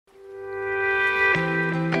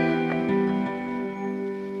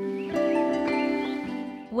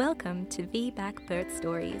to VBA2C Birth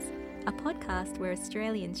Stories, a podcast where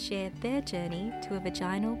Australians share their journey to a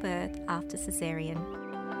vaginal birth after caesarean.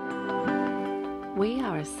 We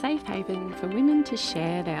are a safe haven for women to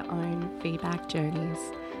share their own VBA2C journeys,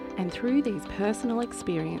 and through these personal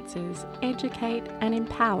experiences, educate and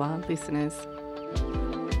empower listeners.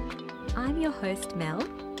 I'm your host, Mel.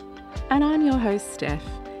 And I'm your host, Steph,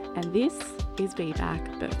 and this is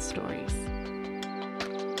VBA2C Birth Stories.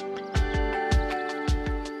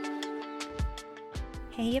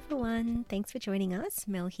 Hey everyone, thanks for joining us.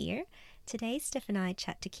 Mel here. Today, Steph and I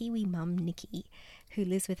chat to Kiwi mum Nikki, who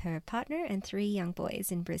lives with her partner and 3 young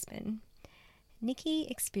boys in Brisbane. Nikki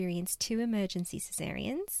experienced 2 emergency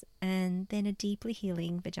caesareans and then a deeply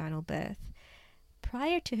healing vaginal birth.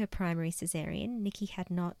 Prior to her primary caesarean, Nikki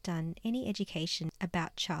had not done any education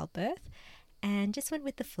about childbirth and just went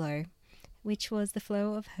with the flow, which was the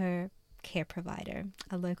flow of her care provider,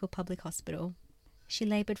 a local public hospital. She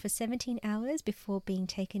laboured for 17 hours before being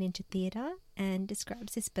taken into theatre and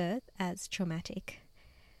describes this birth as traumatic.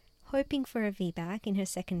 Hoping for a VBA2C in her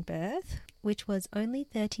second birth, which was only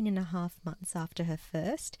 13 and a half months after her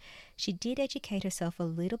first, she did educate herself a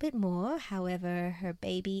little bit more. However, her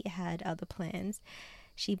baby had other plans.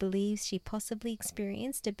 She believes she possibly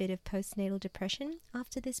experienced a bit of postnatal depression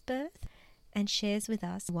after this birth and shares with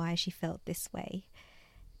us why she felt this way.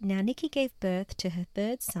 Now, Nikki gave birth to her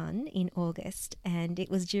 3rd son in August, and it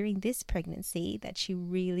was during this pregnancy that she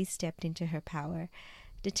really stepped into her power,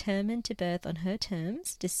 determined to birth on her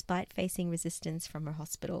terms despite facing resistance from her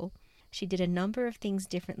hospital. She did a number of things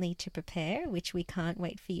differently to prepare, which we can't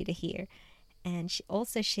wait for you to hear. And she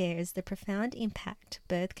also shares the profound impact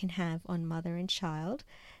birth can have on mother and child,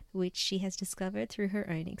 which she has discovered through her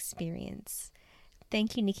own experience.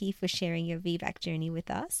 Thank you, Nikki, for sharing your VBA2C journey with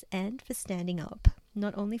us and for standing up,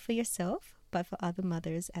 not only for yourself, but for other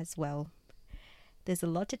mothers as well. There's a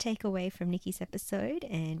lot to take away from Nikki's episode,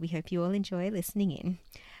 and we hope you all enjoy listening in.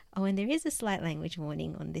 Oh, and there is a slight language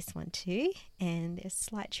warning on this one too, and there's a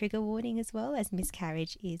slight trigger warning as well as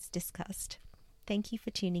miscarriage is discussed. Thank you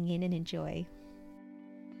for tuning in and enjoy.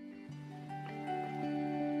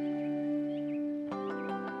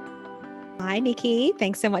 Hi, Nikki.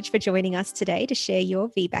 Thanks so much for joining us today to share your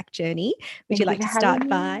VBA2C journey. Would you like to start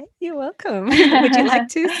by? You're welcome. Would you like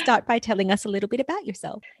to start by telling us a little bit about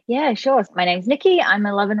yourself? Yeah, sure. My name's Nikki. I'm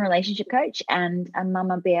a love and relationship coach and a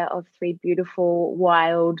mama bear of 3 beautiful,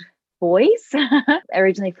 wild boys,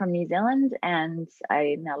 originally from New Zealand, and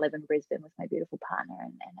I now live in Brisbane with my beautiful partner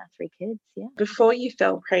and our 3 kids. Yeah. Before you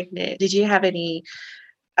fell pregnant, did you have any?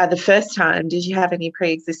 The first time, did you have any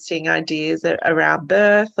pre-existing ideas around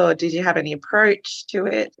birth, or did you have any approach to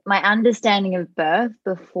it? My understanding of birth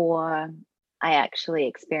before I actually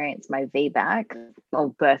experienced my VBA2C, or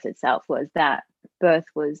birth itself, was that birth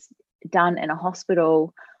was done in a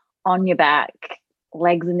hospital, on your back,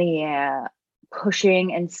 legs in the air,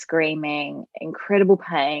 pushing and screaming, incredible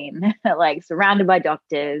pain, like surrounded by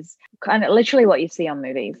doctors, kind of literally what you see on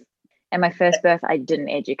movies. And my first birth, I didn't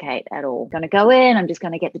educate at all. Going to go in, I'm just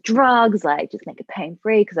going to get the drugs, like just make it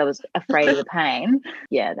pain-free because I was afraid of the pain.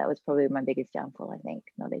 Yeah, that was probably my biggest downfall, I think,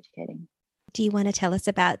 not educating. Do you want to tell us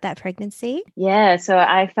about that pregnancy? Yeah, so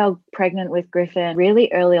I fell pregnant with Griffin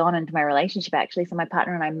really early on into my relationship, actually. So my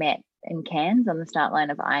partner and I met in Cairns on the start line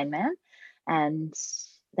of Ironman. And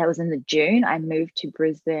that was in the June. I moved to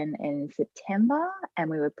Brisbane in September and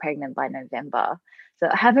we were pregnant by November. So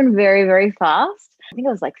it happened very, very fast. I think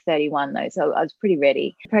I was like 31 though, so I was pretty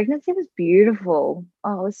ready. Pregnancy was beautiful.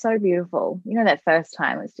 Oh, it was so beautiful. You know, that first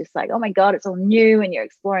time it was just like, oh my God, it's all new and you're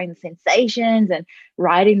exploring the sensations and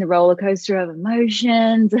riding the roller coaster of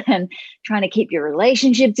emotions and trying to keep your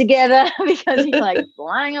relationship together because you're like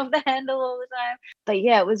flying off the handle all the time. But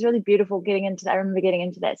yeah, it was really beautiful getting into that. I remember getting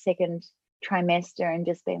into that second trimester and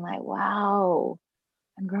just being like, wow,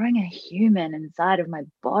 I'm growing a human inside of my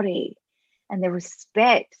body. And the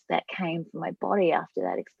respect that came from my body after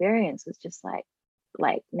that experience was just like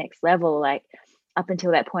next level. Like up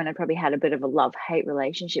until that point, I probably had a bit of a love-hate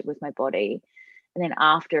relationship with my body. And then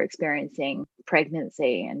after experiencing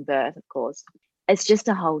pregnancy and birth, of course, it's just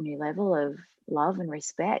a whole new level of love and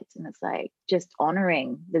respect. And it's like just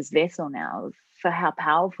honoring this vessel now for how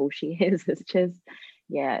powerful she is. It's just,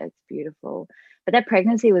 yeah, it's beautiful. But that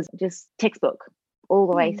pregnancy was just textbook. all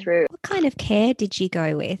the way through. What kind of care did you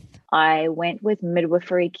go with? I went with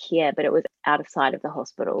midwifery care, but it was out of sight of the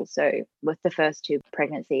hospital. So with the first 2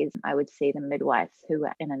 pregnancies, I would see the midwives who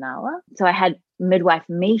were in Anala. So I had midwife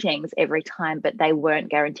meetings every time, but they weren't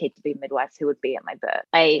guaranteed to be midwives who would be at my birth.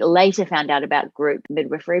 I later found out about group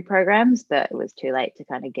midwifery programs, but it was too late to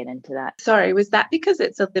kind of get into that. Sorry, was that because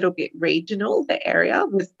it's a little bit regional, the area?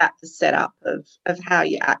 Was that the setup of how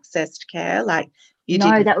you accessed care? Like you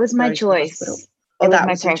No, that was my choice. It was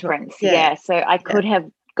my preference. Yeah. So I could have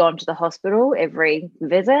gone to the hospital every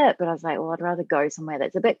visit, but I was like, well, I'd rather go somewhere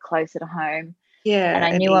that's a bit closer to home. Yeah. And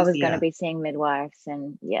I knew I was going to be seeing midwives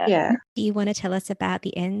and Do you want to tell us about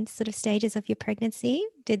the end sort of stages of your pregnancy?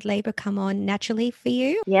 Did labor come on naturally for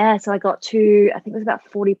you? Yeah. So I got to, I think it was about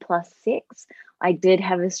 40+6. I did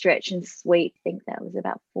have a stretch and sweep. I think that was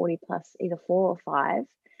about 40+, either 4 or 5.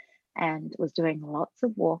 And was doing lots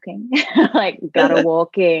of walking, like gutter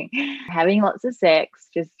walking, having lots of sex,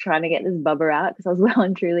 just trying to get this bubba out because I was well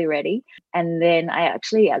and truly ready. And then I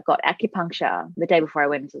got acupuncture the day before I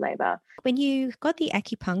went into labor. When you got the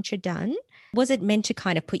acupuncture done, was it meant to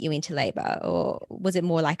kind of put you into labor, or was it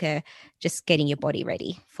more like just getting your body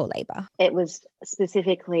ready for labor? It was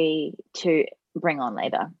specifically to bring on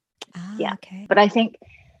labor. Okay. But I think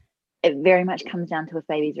it very much comes down to if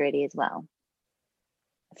baby's ready as well.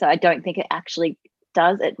 So I don't think it actually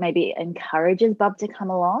does. It maybe encourages Bub to come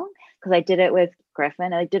along, because I did it with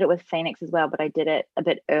Griffin. I did it with Phoenix as well, but I did it a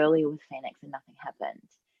bit early with Phoenix and nothing happened.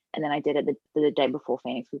 And then I did it the day before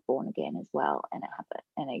Phoenix was born again as well, and it happened,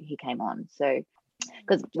 and he came on. So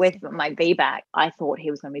because with my VBAC, I thought he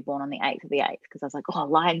was going to be born on the 8th of the 8th, because I was like, oh,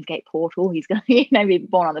 Lionsgate portal, he's going to be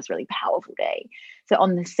born on this really powerful day. So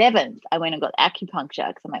on the 7th, I went and got acupuncture,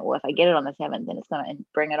 because I'm like, well, if I get it on the 7th, then it's going to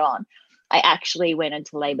bring it on. I actually went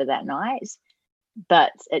into labor that night,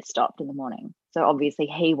 but it stopped in the morning. So obviously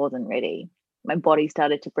he wasn't ready. My body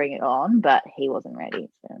started to bring it on, but he wasn't ready.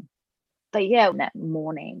 So. But yeah, that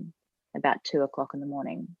morning, about 2:00 in the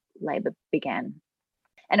morning, labor began.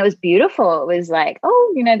 And it was beautiful. It was like,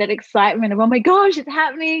 oh, that excitement of, oh my gosh, it's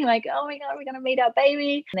happening. Like, oh my God, we're going to meet our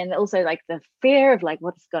baby. And then also like the fear of like,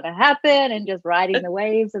 what's going to happen, and just riding the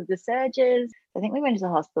waves of the surges. I think we went to the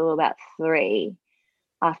hospital about 3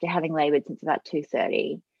 after having laboured since about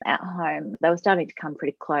 2:30 at home. They were starting to come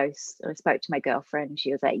pretty close. I spoke to my girlfriend and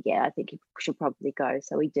she was like, yeah, I think you should probably go.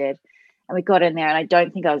 So we did. And we got in there, and I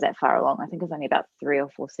don't think I was that far along. I think it was only about 3 or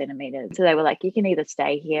 4 centimetres. So they were like, you can either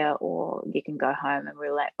stay here or you can go home. And we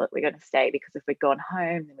were like, look, we're going to stay, because if we'd gone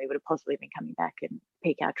home, then we would have possibly been coming back and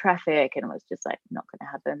peak our traffic. And it was just like not going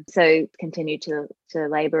to happen. So continued to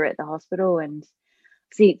labour at the hospital. And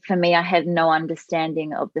see, for me, I had no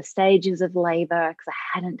understanding of the stages of labour, because I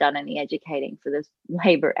hadn't done any educating for this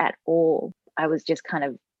labour at all. I was just kind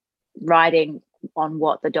of riding on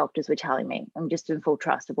what the doctors were telling me. I'm just in full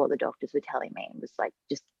trust of what the doctors were telling me. It was like,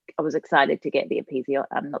 I was excited to get the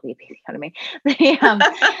not the episiotomy.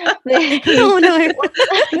 Oh no.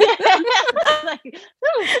 Like,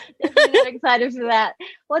 definitely not excited for that.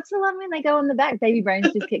 What's the one when they go on the back? Baby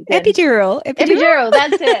brains just kicked in. Epidural.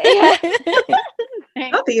 That's it. Yeah.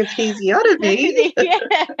 Not the episiotomy.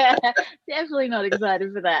 Yeah, definitely not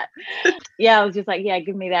excited for that. Yeah, I was just like, yeah,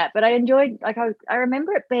 give me that. But I enjoyed, like, I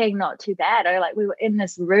remember it being not too bad. We were in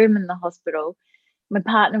this room in the hospital. My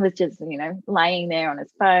partner was just, laying there on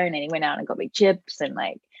his phone, and he went out and got me chips, and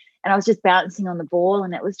I was just bouncing on the ball,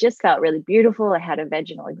 and it was just felt really beautiful. I had a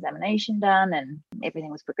vaginal examination done, and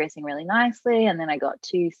everything was progressing really nicely. And then I got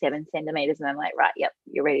to 7 centimeters, and I'm like, right, yep,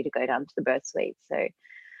 you're ready to go down to the birth suite. So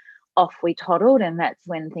off we toddled, and that's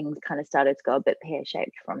when things kind of started to go a bit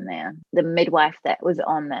pear-shaped from there. The midwife that was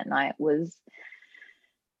on that night was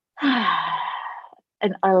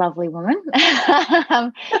a lovely woman.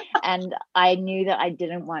 And I knew that I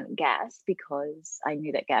didn't want gas, because I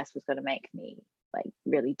knew that gas was going to make me like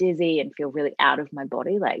really dizzy and feel really out of my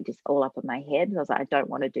body, like just all up in my head. I was like, I don't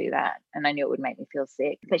want to do that. And I knew it would make me feel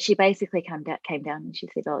sick. But she basically came down and she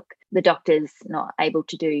said, look, the doctor's not able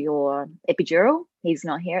to do your epidural. He's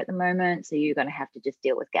not here at the moment. So you're going to have to just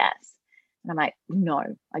deal with gas. And I'm like, no,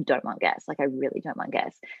 I don't want gas. Like, I really don't want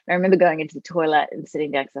gas. And I remember going into the toilet and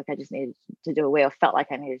sitting down, because I just needed to do a wee, or felt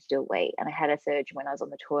like I needed to do a wee. And I had a surge when I was on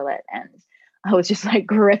the toilet, and I was just like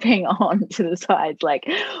gripping on to the sides, like,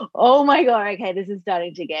 oh my God, okay, this is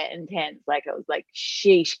starting to get intense. Like, it was like,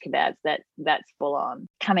 sheesh kebabs, that's full on.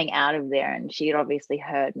 Coming out of there, and she had obviously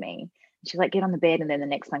heard me. She's like, get on the bed. And then the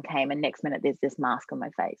next one came, and next minute there's this mask on my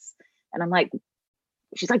face. And I'm like,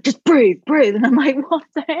 she's like, just breathe. And I'm like, what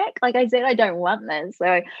the heck? Like I said, I don't want this.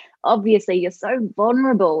 So obviously you're so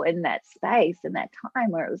vulnerable in that space, in that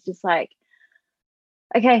time, where it was just like,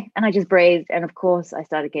 okay. And I just breathed. And of course, I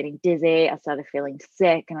started getting dizzy. I started feeling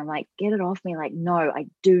sick. And I'm like, get it off me. Like, no, I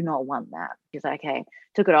do not want that. She's like, okay,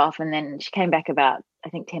 took it off. And then she came back about, I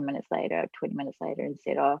think, 10 minutes later, 20 minutes later, and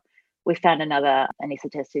said, oh, we found another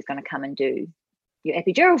anaesthetist who's going to come and do your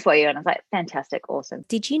epidural for you. And I was like, fantastic, awesome.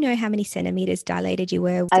 Did you know how many centimeters dilated you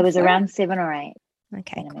were? I was around 7 or 8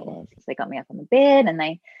 Okay, centimeters. cool. So they got me up on the bed and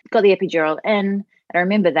they got the epidural in. And I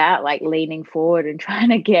remember that, like leaning forward and trying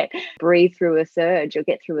to breathe through a surge or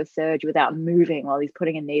get through a surge without moving while he's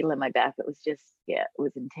putting a needle in my back. It was just, yeah, it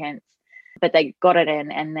was intense. But they got it in,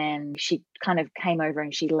 and then she kind of came over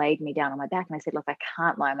and she laid me down on my back. And I said, look, I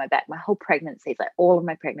can't lie on my back. My whole pregnancy, like all of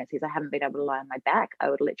my pregnancies, I haven't been able to lie on my back. I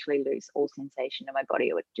would literally lose all sensation in my body.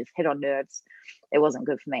 It would just hit on nerves. It wasn't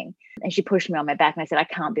good for me. And she pushed me on my back, and I said, I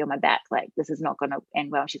can't be on my back. Like, this is not going to end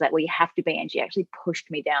well. And she's like, well, you have to be. And she actually pushed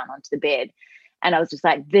me down onto the bed. And I was just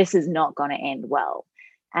like, this is not going to end well.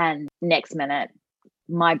 And next minute,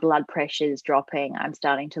 my blood pressure is dropping. I'm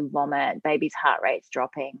starting to vomit. Baby's heart rate's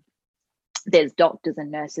dropping. There's doctors and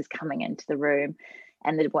nurses coming into the room,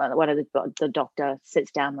 and one of the doctor sits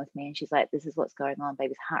down with me, and she's like, this is what's going on.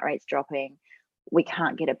 Baby's heart rate's dropping. We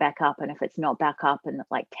can't get it back up. And if it's not back up in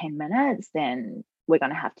like 10 minutes, then we're going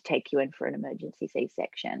to have to take you in for an emergency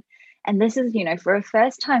C-section. And this is, for a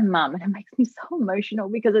first-time mum, and it makes me so emotional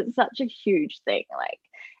because it's such a huge thing.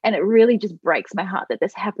 And it really just breaks my heart that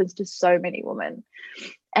this happens to so many women.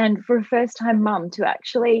 And for a first-time mum to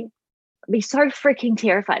actually be so freaking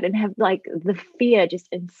terrified and have like the fear just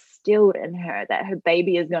instilled in her that her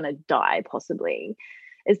baby is going to die possibly,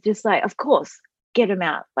 it's just like, of course, get him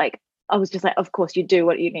out. Like, I was just like, of course, you do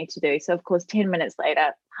what you need to do. So of course, 10 minutes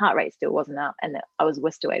later, heart rate still wasn't up, and I was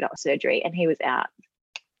whisked away to surgery, and he was out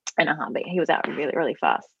in a heartbeat. He was out really, really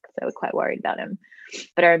fast because they were quite worried about him.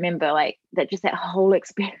 But I remember like that whole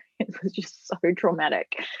experience was just so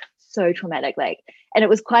traumatic. And it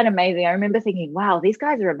was quite amazing. I remember thinking, wow, these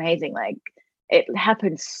guys are amazing. Like, it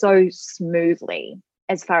happened so smoothly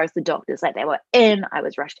as far as the doctors, like they were in, I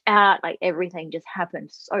was rushed out, like everything just happened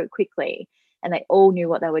so quickly, and they all knew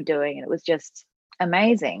what they were doing, and it was just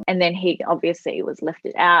amazing. And then he obviously was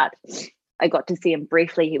lifted out. I got to see him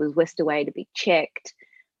briefly. He was whisked away to be checked.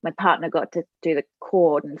 My partner got to do the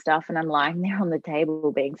cord and stuff, and I'm lying there on the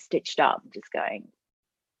table being stitched up, just going,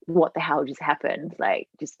 what the hell just happened? Like,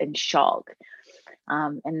 just in shock.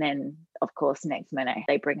 And then, of course, next minute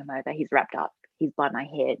they bring him over. He's wrapped up. He's by my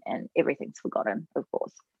head, and everything's forgotten, of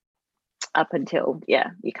course, up until,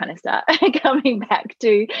 you kind of start coming back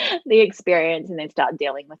to the experience and then start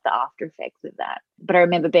dealing with the after effects of that. But I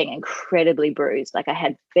remember being incredibly bruised. Like, I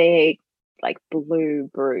had big, like, blue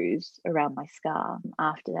bruise around my scar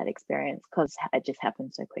after that experience because it just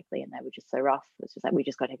happened so quickly and they were just so rough. It was just like, we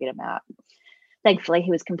just got to get him out. Thankfully, he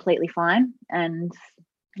was completely fine, and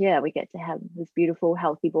we get to have this beautiful,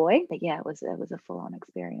 healthy boy. But it was a full-on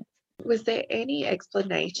experience. Was there any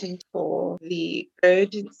explanation for the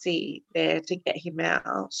urgency there to get him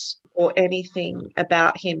out, or anything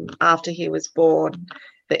about him after he was born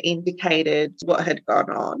that indicated what had gone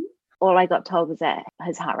on? All I got told was that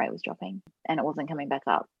his heart rate was dropping and it wasn't coming back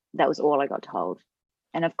up. That was all I got told.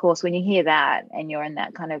 And of course, when you hear that and you're in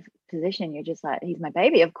that kind of position, you're just like, he's my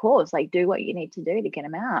baby, of course. Like, do what you need to do to get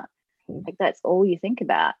him out. Like, that's all you think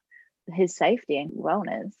about, his safety and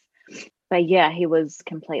wellness. But he was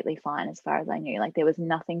completely fine as far as I knew. Like, there was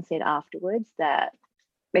nothing said afterwards that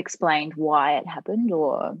explained why it happened,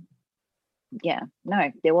 or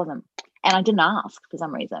no, there wasn't. And I didn't ask for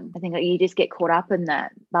some reason. I think you just get caught up in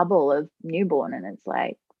that bubble of newborn, and it's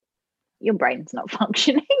like, your brain's not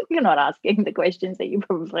functioning. You're not asking the questions that you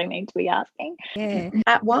probably need to be asking. Yeah.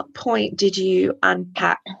 At what point did you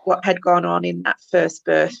unpack what had gone on in that first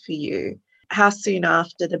birth for you? How soon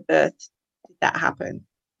after the birth did that happen?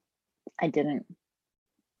 I didn't.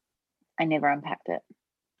 I never unpacked it.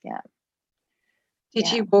 Yeah.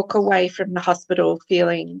 Did you walk away from the hospital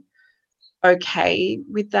feeling okay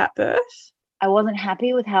with that birth? I wasn't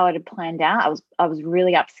happy with how it had planned out. I was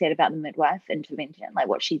really upset about the midwife intervention, like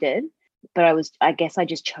what she did. But I guess I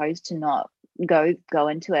just chose to not go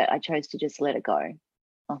into it. I chose to just let it go.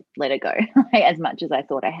 Like, as much as I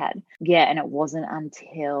thought I had. Yeah, and it wasn't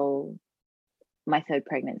until my third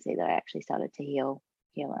pregnancy that I actually started to heal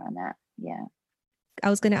around that. Yeah.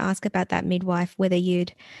 I was going to ask about that midwife, whether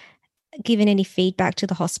you'd given any feedback to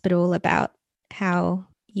the hospital about how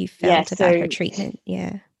you felt about her treatment.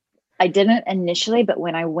 Yeah. I didn't initially, but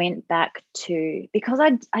when I went back because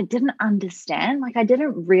I didn't understand, like, I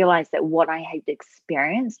didn't realize that what I had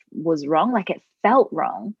experienced was wrong. Like, it felt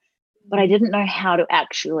wrong, but I didn't know how to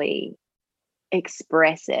actually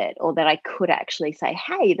express it, or that I could actually say,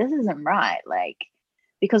 hey, this isn't right. Like,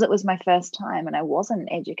 because it was my first time and I wasn't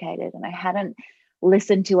educated and I hadn't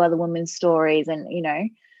listened to other women's stories and,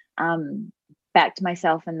 backed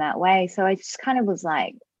myself in that way. So I just kind of was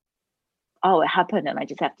like, oh, it happened and I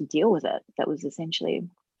just have to deal with it. That was essentially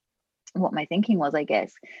what my thinking was, I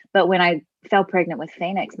guess. But when I fell pregnant with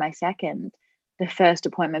Phoenix, my second, the first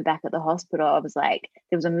appointment back at the hospital, I was like,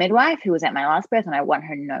 there was a midwife who was at my last birth and I want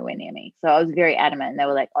her nowhere near me. So I was very adamant. And they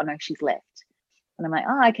were like, oh no, she's left. And I'm like,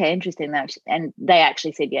 oh, okay, interesting. And they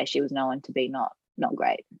actually said, yeah, she was known to be not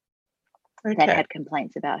great. Okay. They'd had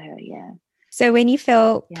complaints about her. Yeah. So when you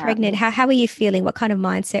fell pregnant, how were you feeling? What kind of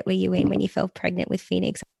mindset were you in when you fell pregnant with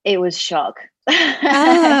Phoenix? It was shock.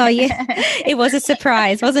 Oh, yeah. It was a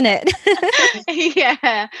surprise, wasn't it?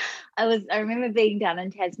 Yeah. I remember being down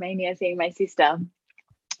in Tasmania seeing my sister,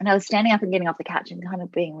 and I was standing up and getting off the couch and kind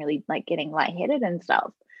of being really like getting lightheaded and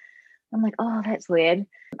stuff. I'm like, oh, that's weird.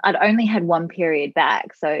 I'd only had one period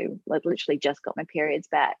back. So like literally just got my periods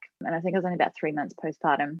back. And I think I was only about 3 months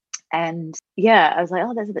postpartum. And yeah, I was like,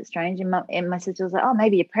 oh, that's a bit strange. And my sister was like, oh,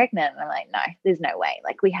 maybe you're pregnant. And I'm like, no, there's no way.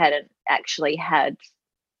 Like we hadn't actually had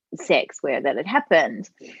sex where that had happened.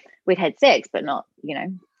 We'd had sex, but not,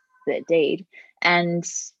 the deed. And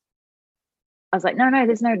I was like, no,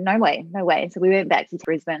 there's no way. And so we went back to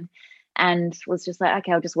Brisbane and was just like,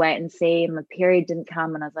 okay, I'll just wait and see. And my period didn't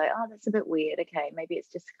come. And I was like, oh, that's a bit weird. Okay, maybe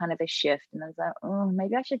it's just kind of a shift. And I was like, oh,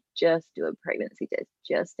 maybe I should just do a pregnancy test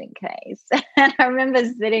just in case. And I remember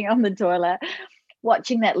sitting on the toilet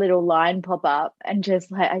watching that little line pop up and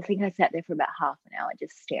just like, I think I sat there for about half an hour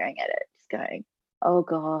just staring at it, just going, oh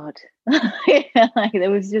God. Like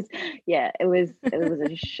it was just, it was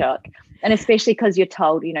a shock. And especially because you're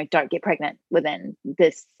told, don't get pregnant within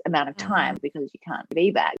this amount of time because you can't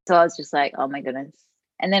be back. So I was just like, oh my goodness.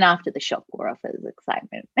 And then after the shock wore off, it was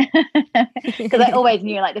excitement. Because I always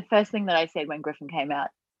knew, like the first thing that I said when Griffin came out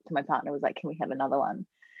to my partner was like, can we have another one?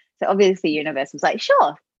 So obviously the universe was like,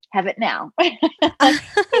 sure, have it now. Like, here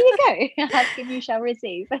you go. Ask and you shall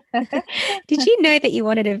receive. Did you know that you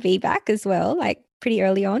wanted a VBAC as well, like pretty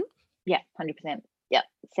early on? Yeah, 100%. Yeah.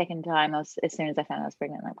 Second time, as soon as I found I was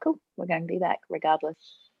pregnant, I'm like, cool, we're going to VBAC regardless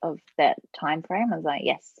of that time frame. I was like,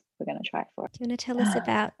 yes, we're going to try it for it. Do you want to tell us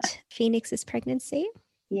about Phoenix's pregnancy?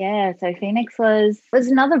 Yeah, so Phoenix was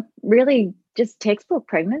another really just textbook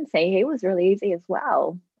pregnancy. He was really easy as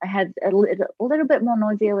well. I had a little bit more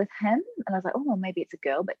nausea with him, and I was like, oh, well, maybe it's a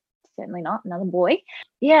girl, but certainly not, another boy.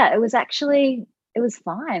 Yeah, it was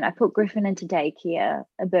fine. I put Griffin into daycare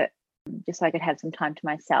a bit just so I could have some time to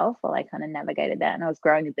myself while I kind of navigated that. And I was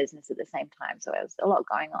growing a business at the same time, so there was a lot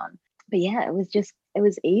going on. But yeah, it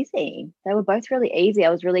was easy. They were both really easy. I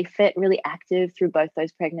was really fit, really active through both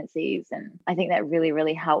those pregnancies. And I think that really,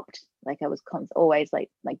 really helped. Like I was always like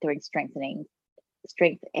doing strength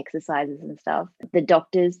exercises and stuff. The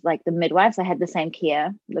doctors, like the midwives, I had the same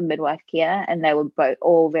care, the midwife care, and they were both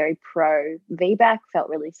all very pro VBAC, felt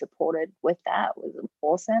really supported with that. It was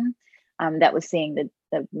awesome. That was seeing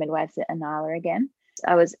the midwives at Anala again.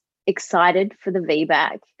 I was excited for the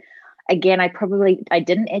VBAC. Again, I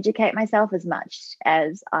didn't educate myself as much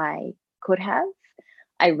as I could have.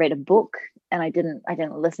 I read a book and I didn't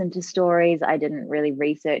listen to stories. I didn't really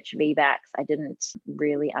research VBACs. I didn't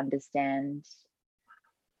really understand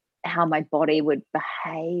how my body would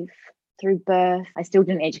behave through birth. I still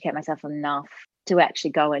didn't educate myself enough to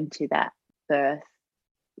actually go into that birth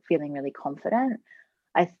feeling really confident.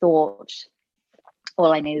 I thought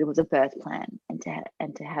all I needed was a birth plan and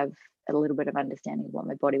to have a little bit of understanding of what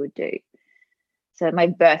my body would do. So my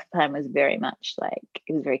birth plan was very much like,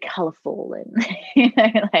 it was very colorful and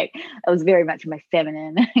like I was very much my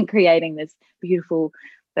feminine and creating this beautiful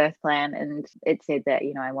birth plan. And it said that,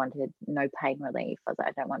 I wanted no pain relief. I was like,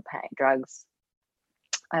 I don't want pain drugs.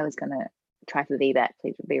 I was going to try for VBAC,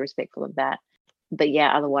 please be respectful of that. But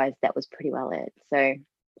yeah, otherwise that was pretty well it. So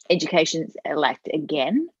education's lacked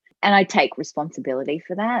again, and I take responsibility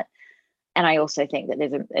for that. And I also think that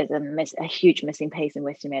there's a huge missing piece in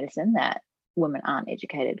Western medicine, that women aren't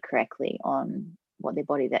educated correctly on what their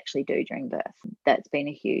bodies actually do during birth. That's been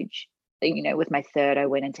a huge, with my third, I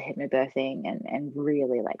went into hypnobirthing and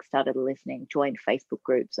really like started listening, joined Facebook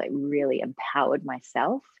groups, like really empowered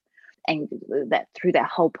myself. And that through that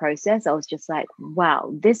whole process, I was just like,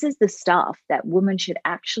 wow, this is the stuff that women should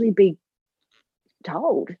actually be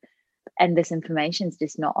told. And this information is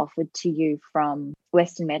just not offered to you from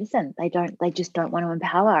Western medicine. They just don't want to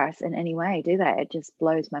empower us in any way, do they? It just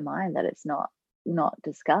blows my mind that it's not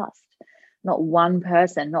discussed. Not one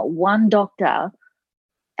person, not one doctor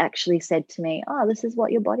actually said to me, oh, this is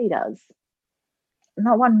what your body does.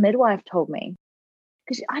 Not one midwife told me,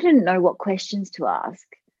 because I didn't know what questions to ask.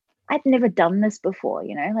 I'd never done this before,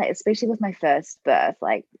 you know, like especially with my first birth,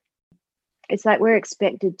 like it's like we're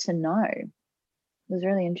expected to know. It was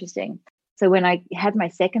really interesting. So when I had my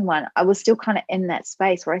second one, I was still kind of in that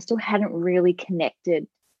space where I still hadn't really connected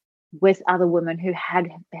with other women who had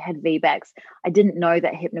VBACs. I didn't know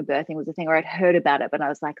that hypnobirthing was a thing, or I'd heard about it, but I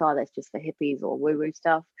was like, oh, that's just for hippies or woo-woo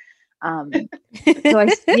stuff. So I,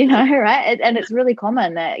 you know, right? And it's really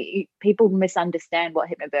common that people misunderstand what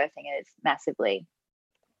hypnobirthing is massively.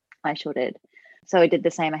 I sure did. So I did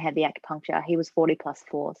the same. I had the acupuncture. He was 40+4,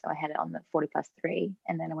 so I had it on the 40+3,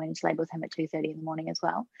 and then I went into labour with him at 2:30 in the morning as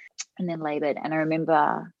well, and then laboured. And I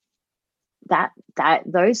remember that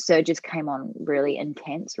those surges came on really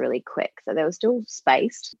intense, really quick. So they were still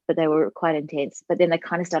spaced, but they were quite intense. But then they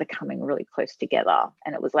kind of started coming really close together,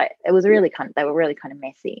 and it was really they were really kind of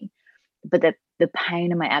messy. But the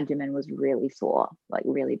pain in my abdomen was really sore, like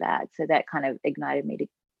really bad. So that kind of ignited me to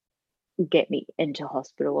get me into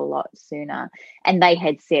hospital a lot sooner. And they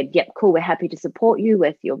had said, yep, cool, we're happy to support you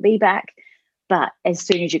with your VBAC, but as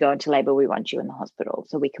soon as you go into labour, we want you in the hospital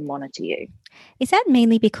so we can monitor you. Is that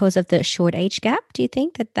mainly because of the short age gap? Do you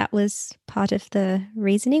think that was part of the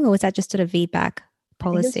reasoning, or was that just sort of VBAC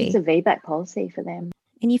policy? I think it was just a VBAC policy for them.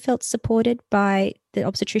 And you felt supported by the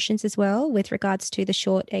obstetricians as well with regards to the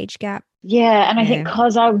short age gap? Yeah, and I think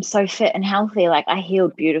because I'm so fit and healthy, like I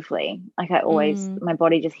healed beautifully. Like I always, my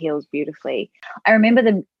body just heals beautifully. I remember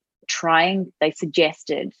them they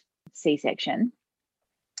suggested C-section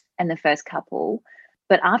in the first couple,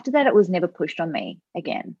 but after that, it was never pushed on me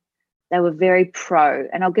again. They were very pro,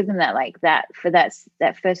 and I'll give them that, like that for that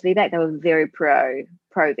first VBAC, they were very pro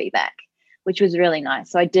VBAC, which was really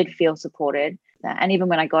nice. So I did feel supported. And even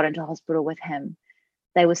when I got into hospital with him,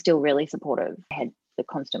 they were still really supportive. I had the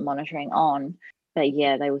constant monitoring on, but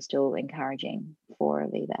yeah, they were still encouraging for a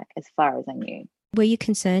VBAC as far as I knew. Were you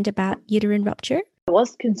concerned about uterine rupture? I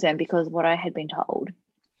was concerned because what I had been told,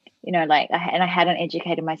 you know, like I hadn't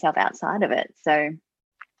educated myself outside of it. So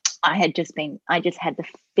I just had the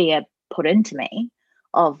fear put into me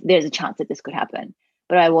of there's a chance that this could happen,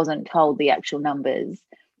 but I wasn't told the actual numbers,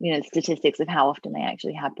 you know, statistics of how often they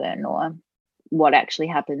actually happen or what actually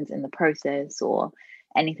happens in the process or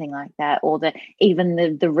anything like that, or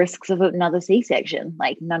even the risks of another C-section.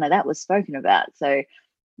 Like none of that was spoken about. So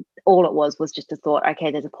all it was just a thought, okay,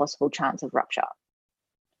 there's a possible chance of rupture.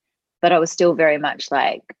 But I was still very much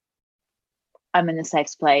like, I'm in the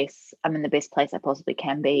safe place. I'm in the best place I possibly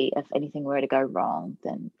can be. If anything were to go wrong,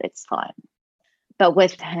 then it's fine. But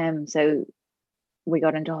with him, so we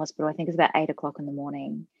got into hospital, I think it was about 8 o'clock in the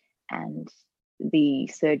morning, and the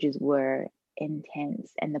surges were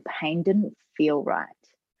intense and the pain didn't feel right.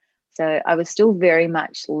 So I was still very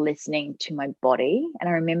much listening to my body. And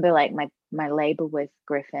I remember like my labor with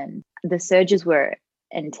Griffin, the surges were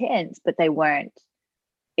intense, but they weren't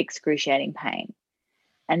excruciating pain.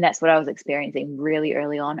 And that's what I was experiencing really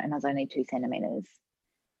early on, and I was only 2 centimeters.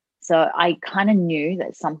 So I kind of knew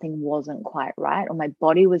that something wasn't quite right, or my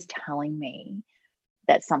body was telling me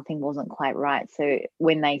that something wasn't quite right. So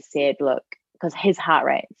when they said, look, because his heart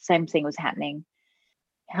rate, same thing was happening.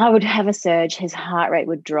 I would have a surge, his heart rate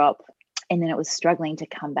would drop, and then it was struggling to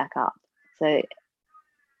come back up. So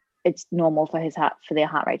it's normal for their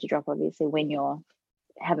heart rate to drop, obviously, when you're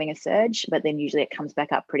having a surge, but then usually it comes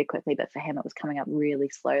back up pretty quickly. But for him, it was coming up really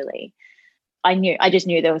slowly. I just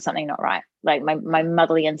knew there was something not right. Like my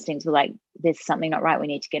motherly instincts were like, there's something not right. We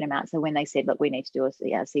need to get him out. So when they said, look, we need to do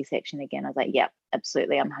a C-section again, I was like, yeah,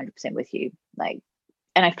 absolutely. I'm 100% with you. Like,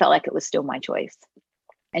 and I felt like it was still my choice.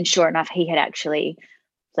 And sure enough, he had actually,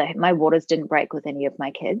 so my waters didn't break with any of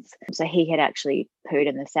my kids. So he had actually pooed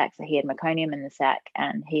in the sac. So he had meconium in the sac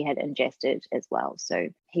and he had ingested as well. So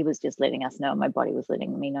he was just letting us know, my body was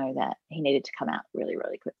letting me know that he needed to come out really,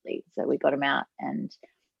 really quickly. So we got him out, and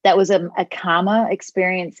that was a calmer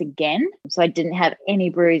experience again. So I didn't have any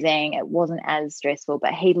bruising. It wasn't as stressful,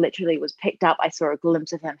 but he literally was picked up. I saw a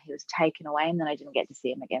glimpse of him. He was taken away, and then I didn't get to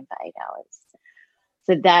see him again for 8 hours.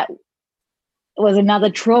 So that was another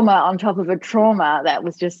trauma on top of a trauma that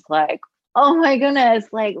was just like, oh my goodness,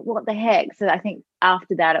 like what the heck? So I think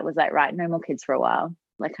after that, it was like, right, no more kids for a while.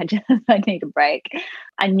 Like I need a break.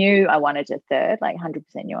 I knew I wanted a third, like 100%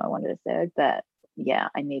 knew I wanted a third, but yeah,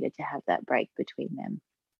 I needed to have that break between them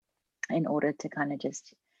in order to kind of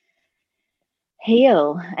just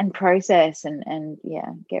heal and process and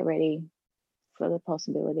get ready for the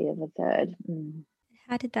possibility of a third.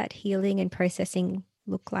 How did that healing and processing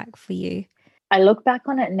look like for you? I look back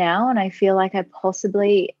on it now and I feel like I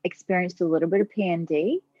possibly experienced a little bit of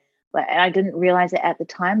PND, but I didn't realize it at the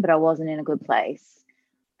time, but I wasn't in a good place.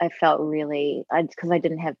 I felt really, because I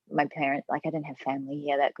didn't have my parents, like I didn't have family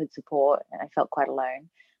here that could support, and I felt quite alone.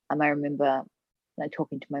 I remember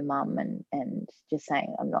talking to my mum and just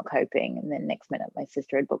saying I'm not coping, and then next minute my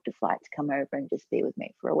sister had booked a flight to come over and just be with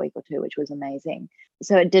me for a week or two, which was amazing.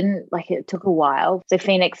 So it took a while. So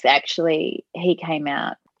Phoenix, actually, he came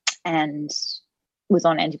out and was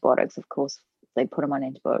on antibiotics. Of course, they put him on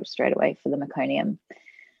antibiotics straight away for the Meconium.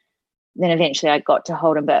 Then eventually I got to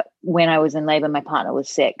hold him, but when I was in labor, my partner was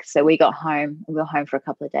sick. So we got home. We were home for a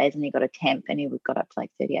couple of days, and he got a temp, and he got up to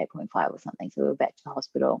like 38.5 or something. So we were back to the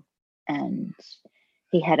hospital, and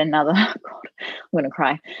he had another, God, I'm going to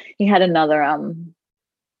cry. He had another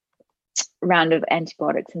round of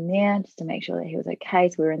antibiotics in there just to make sure that he was okay.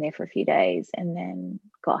 So we were in there for a few days, and then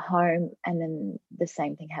got home, and then the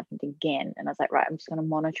same thing happened again. And I was like, right, I'm just going to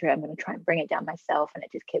monitor it. I'm going to try and bring it down myself. And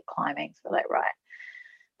it just kept climbing. So like, right,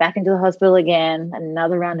 back into the hospital again,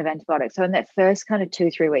 another round of antibiotics. So in that first kind of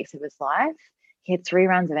 2-3 weeks of his life, he had 3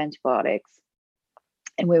 rounds of antibiotics,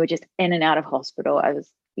 and we were just in and out of hospital. I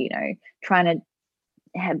was, trying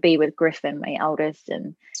to be with Griffin, my eldest,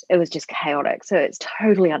 and it was just chaotic. So it's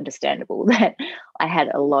totally understandable that I had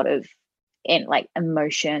a lot of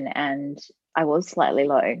emotion, and I was slightly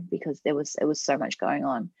low because it was so much going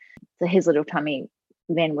on. So his little tummy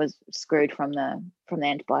then was screwed from the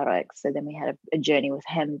antibiotics. So then we had a journey with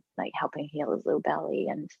him, like helping heal his little belly,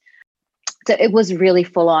 and so it was really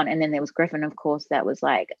full on. And then there was Griffin, of course, that was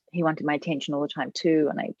like, he wanted my attention all the time too.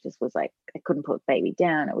 And I just was like, I couldn't put baby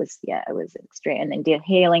down. It was extreme. And then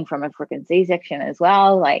healing from a freaking C-section as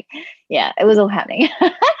well. Like, yeah, it was all happening.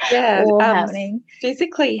 Yeah. all happening.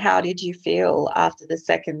 Physically, how did you feel after the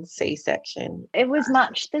second C-section? It was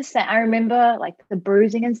much the same. I remember like the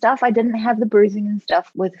bruising and stuff. I didn't have the bruising and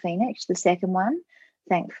stuff with Phoenix, the second one,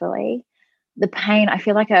 thankfully. The pain, I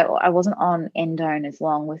feel like I wasn't on endone as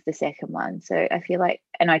long with the second one. So I feel like,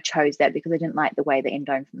 and I chose that because I didn't like the way the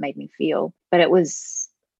endone made me feel. But it was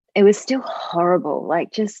still horrible.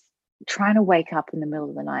 Like just trying to wake up in the middle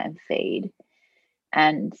of the night and feed,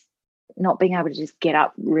 and not being able to just get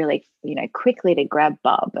up really, quickly to grab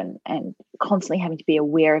bub, and constantly having to be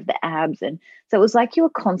aware of the abs. And so it was like you were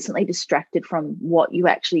constantly distracted from what you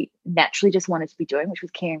actually naturally just wanted to be doing, which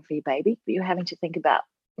was caring for your baby. But you're having to think about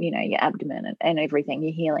your abdomen and everything,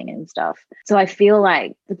 your healing and stuff. So I feel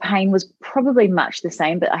like the pain was probably much the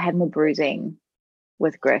same, but I had more bruising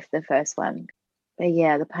with Griff, the first one. But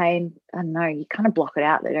yeah, the pain, I don't know, you kind of block it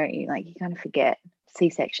out though, don't you? Like you kind of forget.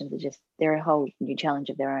 C-sections are they're a whole new challenge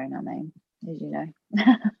of their own, aren't they? As you know.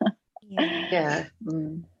 Yeah.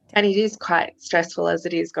 And it is quite stressful as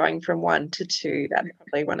it is going from 1 to 2. That's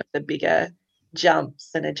probably one of the bigger jumps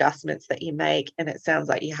and adjustments that you make. And it sounds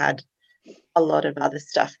like you had a lot of other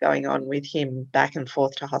stuff going on with him back and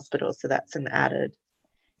forth to hospital, so that's an added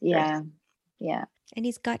stress. Yeah. And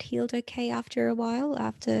his gut healed okay after a while,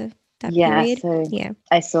 after that period? So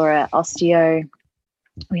I saw an osteo.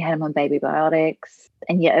 We had him on baby biotics,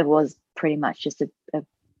 and it was pretty much just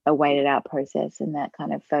a waited out process in that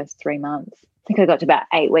kind of first 3 months. I think I got to about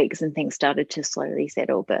 8 weeks and things started to slowly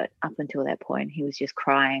settle, but up until that point he was just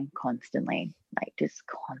crying constantly, like just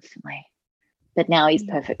constantly. But now he's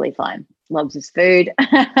perfectly fine. Loves his food.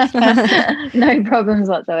 No problems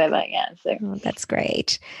whatsoever. Yeah. So that's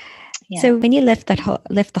great. Yeah. So when you left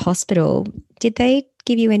the hospital, did they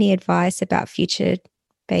give you any advice about future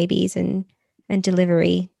babies and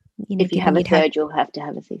delivery? If you have a third, you'll have to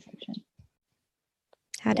have a C-section.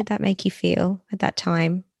 How did that make you feel at that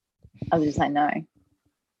time? I was just like, no.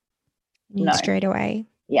 Straight away.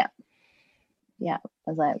 Yeah. I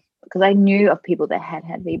was like, because I knew of people that had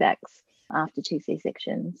VBACs after 2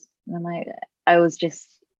 C-sections. And I'm like, I just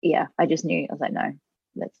knew. I was like, no,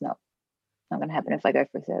 that's not going to happen. If I go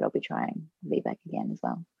for a third, I'll be trying VBAC again as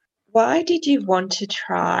well. Why did you want to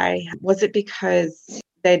try? Was it because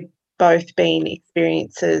they'd both been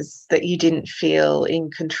experiences that you didn't feel in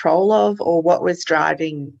control of, or what was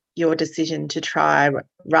driving your decision to try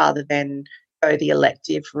rather than go the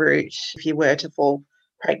elective route if you were to fall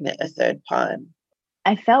pregnant a third time?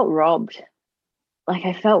 I felt robbed. Like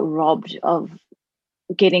I felt robbed of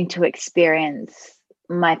getting to experience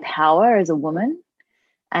my power as a woman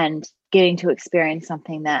and getting to experience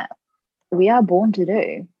something that we are born to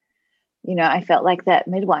do. I felt like that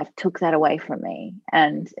midwife took that away from me.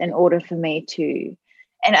 And in order for me to,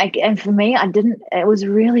 for me, it was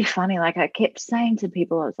really funny. Like I kept saying to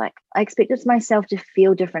people, I was like, I expected myself to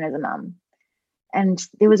feel different as a mum. And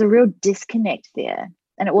there was a real disconnect there.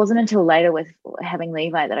 And it wasn't until later with having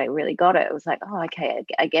Levi that I really got it. It was like, oh, okay,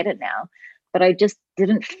 I get it now. But I just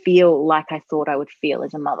didn't feel like I thought I would feel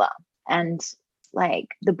as a mother. And like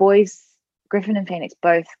the boys, Griffin and Phoenix,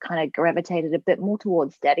 both kind of gravitated a bit more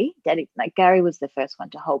towards daddy. Like Gary was the first one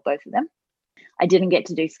to hold both of them. I didn't get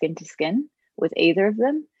to do skin to skin with either of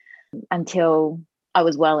them. until I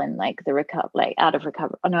was well in like the out of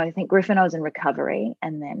recovery. Oh no, I think Griffin I was in recovery,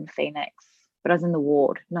 and then Phoenix, but I was in the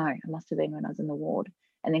ward. No, it must have been when I was in the ward.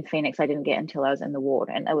 And then Phoenix I didn't get until I was in the ward,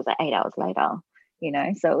 and it was like 8 hours later,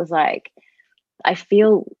 So it was like, I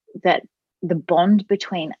feel that the bond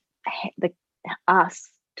between us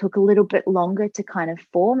took a little bit longer to kind of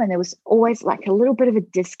form, and there was always like a little bit of a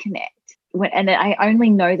disconnect. And I only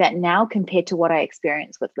know that now compared to what I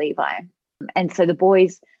experienced with Levi. And so the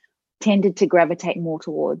boys tended to gravitate more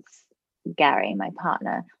towards Gary, my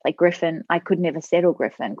partner. Like Griffin, I could never settle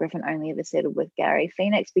Griffin. Griffin only ever settled with Gary.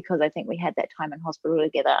 Phoenix, because I think we had that time in hospital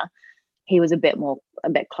together, he was a bit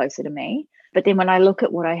closer to me. But then when I look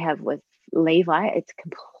at what I have with Levi, it's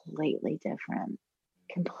completely different.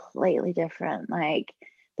 Like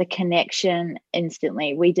the connection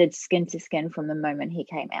instantly, we did skin to skin from the moment he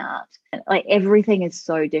came out. And like everything is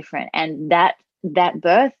so different. And that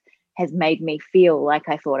birth has made me feel like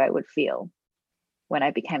I thought I would feel when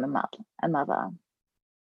I became a mother.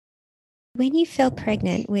 When you fell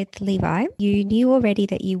pregnant with Levi, you knew already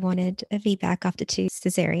that you wanted a VBAC after 2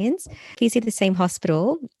 caesareans. He's in the same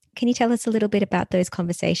hospital. Can you tell us a little bit about those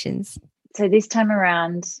conversations? So this time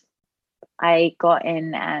around, I got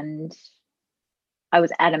in and I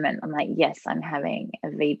was adamant. I'm like, yes, I'm having a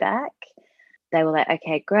VBAC. They were like,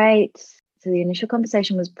 okay, great. So the initial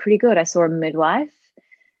conversation was pretty good. I saw a midwife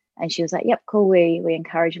and she was like, yep, cool. We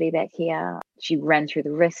encourage VBAC here. She ran through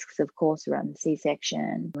the risks, of course, around the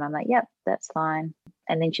C-section. And I'm like, yep, that's fine.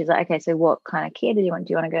 And then she's like, okay, so what kind of care do you want?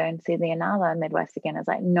 Do you want to go and see the Anala midwives again? I was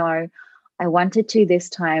like, no, I wanted to this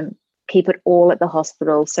time keep it all at the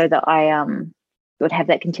hospital so that I would have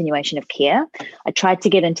that continuation of care. I tried to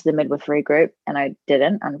get into the midwifery group and I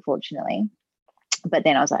didn't, unfortunately. But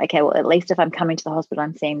then I was like, okay, well, at least if I'm coming to the hospital,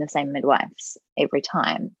 I'm seeing the same midwives every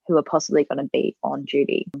time who are possibly going to be on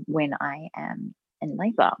duty when I am in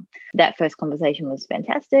labour. That first conversation was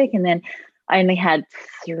fantastic. And then I only had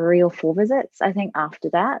 3 or 4 visits, I think,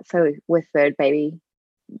 after that. So with third baby,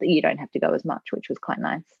 you don't have to go as much, which was quite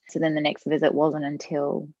nice. So then the next visit wasn't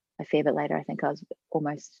until a fair bit later. I think I was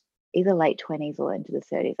almost either late 20s or into the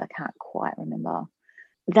 30s. I can't quite remember.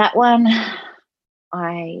 That one,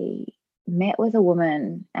 I met with a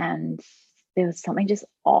woman and there was something just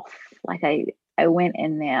off. Like I went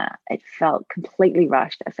in there, it felt completely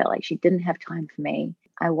rushed. I felt like she didn't have time for me.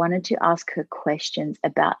 I wanted to ask her questions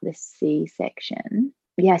about the C-section.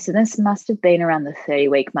 Yeah, so this must have been around the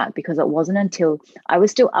 30-week mark, because it wasn't until I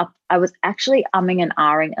was still up. I was actually umming and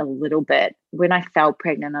ahhing a little bit when I fell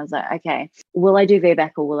pregnant. I was like, okay, will I do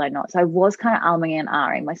VBAC or will I not? So I was kind of umming and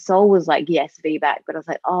ahhing. My soul was like, yes, VBAC. But I was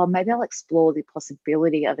like, oh, maybe I'll explore the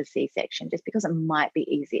possibility of a C-section just because it might be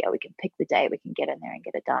easier. We can pick the day, we can get in there and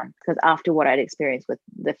get it done. Because after what I'd experienced with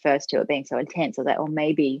the first 2, it being so intense, I was like, oh,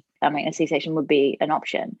 maybe a C-section would be an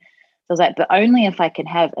option. I was like, but only if I can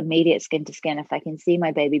have immediate skin to skin, if I can see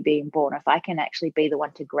my baby being born, if I can actually be the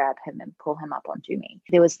one to grab him and pull him up onto me.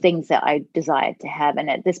 There was things that I desired to have. And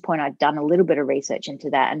at this point, I'd done a little bit of research into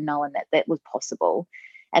that and knowing that that was possible.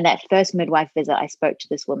 And that first midwife visit, I spoke to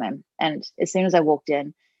this woman. And as soon as I walked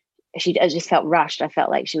in, I just felt rushed. I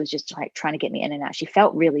felt like she was just like trying to get me in and out. She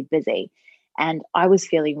felt really busy. And I was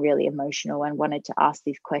feeling really emotional and wanted to ask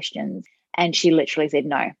these questions. And she literally said,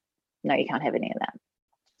 no, you can't have any of that.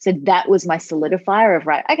 So that was my solidifier of,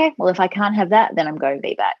 right, okay, well, if I can't have that, then I'm going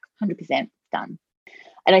VBAC, 100% done.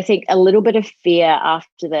 And I think a little bit of fear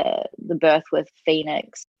after the birth with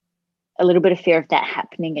Phoenix, a little bit of fear of that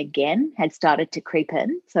happening again had started to creep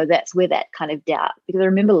in. So that's where that kind of doubt, because I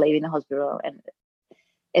remember leaving the hospital and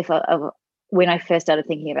when I first started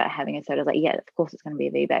thinking about having a third, I was like, yeah, of course it's going to be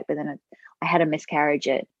a VBAC. But then I had a miscarriage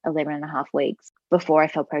at 11 and a half weeks before I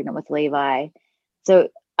fell pregnant with Levi. So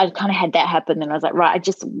I kind of had that happen, and I was like, right, I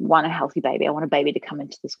just want a healthy baby. I want a baby to come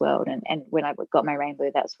into this world. And when I got my rainbow,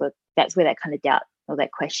 that's where that kind of doubt or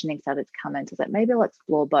that questioning started to come in. So I was like, maybe I'll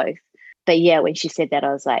explore both. But yeah, when she said that,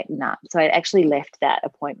 I was like, nah. So I actually left that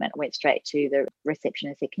appointment, went straight to the reception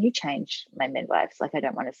and said, can you change my midwives? Like, I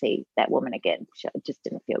don't want to see that woman again. It just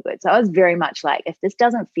didn't feel good. So I was very much like, if this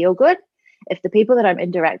doesn't feel good, if the people that I'm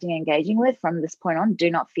interacting and engaging with from this point on do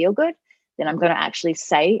not feel good, then I'm going to actually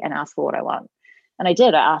say and ask for what I want. And I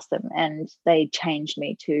did. I asked them, and they changed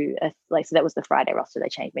me to so that was the Friday roster. They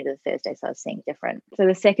changed me to the Thursday, so I was seeing different. So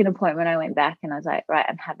the second appointment, I went back and I was like, right,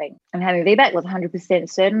 I'm having VBAC. Was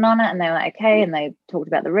 100% certain on it, and they were like, okay. And they talked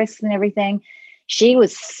about the risks and everything. She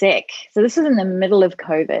was sick, so this was in the middle of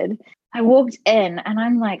COVID. I walked in, and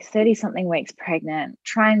I'm like 30-something weeks pregnant,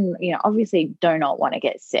 trying, obviously do not want to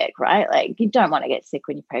get sick, right? Like, you don't want to get sick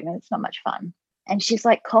when you're pregnant. It's not much fun. And she's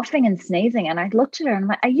like coughing and sneezing, and I looked at her and I'm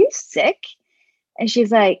like, are you sick? And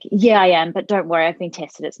she's like, yeah, I am, but don't worry, I've been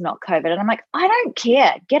tested. It's not COVID. And I'm like, I don't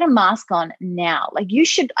care. Get a mask on now. Like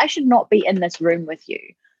I should not be in this room with you.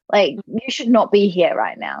 Like you should not be here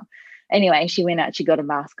right now. Anyway, she went out, she got a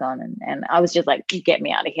mask on, and I was just like, get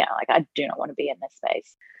me out of here. Like I do not want to be in this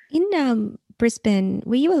space. In Brisbane,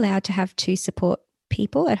 were you allowed to have 2 support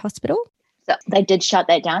people at hospital? So they did shut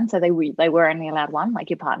that down. So they were only allowed one, like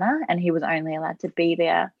your partner, and he was only allowed to be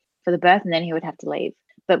there for the birth, and then he would have to leave.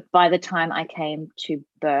 But by the time I came to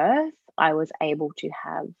birth, I was able to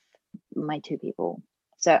have my 2 people.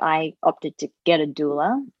 So I opted to get a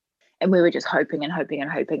doula, and we were just hoping and hoping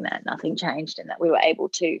and hoping that nothing changed and that we were able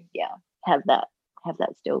to, have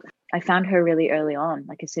that still. I found her really early on.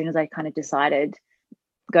 Like as soon as I kind of decided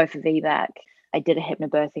go for VBAC, I did a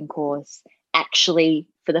hypnobirthing course, actually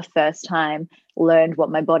for the first time learned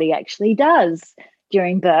what my body actually does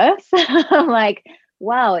during birth. I'm like,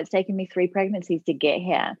 wow, it's taken me 3 pregnancies to get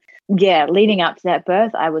here. Yeah, leading up to that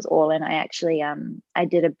birth, I was all in. I actually I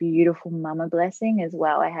did a beautiful mama blessing as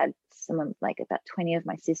well. I had about 20 of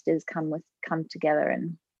my sisters come together,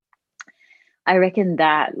 and I reckon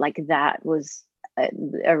that was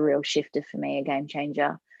a real shifter for me, a game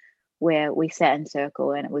changer, where we sat in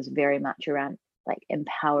circle and it was very much around like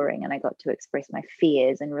empowering, and I got to express my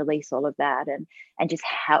fears and release all of that and just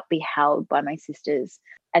be held by my sisters.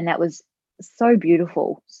 And that was so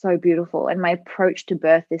beautiful, so beautiful. And my approach to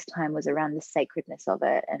birth this time was around the sacredness of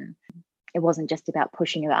it. And it wasn't just about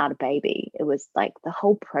pushing out a baby. It was like the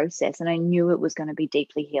whole process. And I knew it was going to be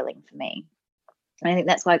deeply healing for me. And I think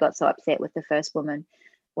that's why I got so upset with the first woman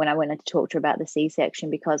when I went to talk to her about the C-section,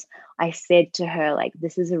 because I said to her, like,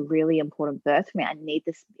 this is a really important birth for me. I need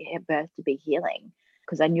this birth to be healing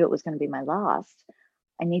because I knew it was going to be my last.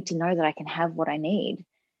 I need to know that I can have what I need.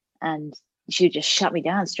 And she just shut me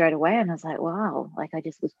down straight away. And I was like, wow, like I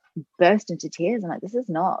just was burst into tears. I'm like, this is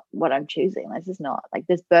not what I'm choosing. This is not like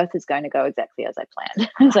this birth is going to go exactly as I planned,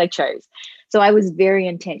 as I chose. So I was very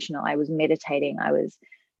intentional. I was meditating. I was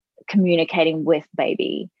communicating with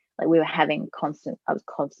baby. Like we were I was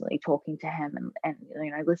constantly talking to him and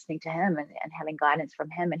listening to him and having guidance from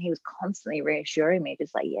him. And he was constantly reassuring me,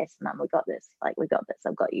 just like, yes, Mum, we got this. Like, we got this.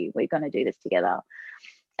 I've got you. We're going to do this together.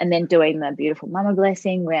 And then doing the beautiful mama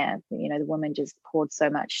blessing where, the woman just poured so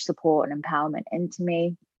much support and empowerment into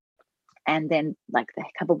me. And then like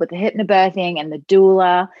coupled with the hypnobirthing and the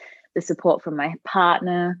doula, the support from my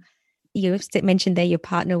partner. You mentioned that your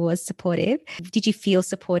partner was supportive. Did you feel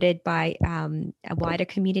supported by a wider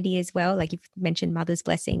community as well? Like you've mentioned mother's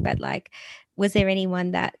blessing, but like, was there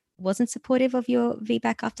anyone that wasn't supportive of your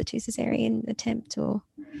VBAC after 2 cesarean attempt or?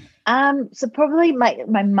 So probably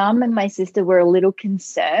my mum and my sister were a little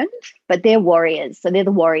concerned, but they're warriors. So they're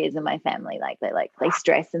the warriors in my family. They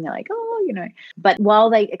stress and they're like, but while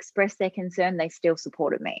they expressed their concern, they still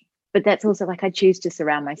supported me. But that's also like, I choose to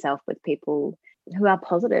surround myself with people who are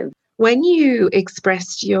positive. When you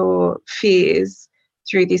expressed your fears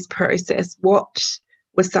through this process, what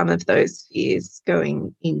were some of those fears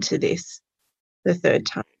going into this the third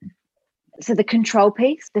time? So the control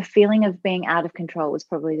piece, the feeling of being out of control was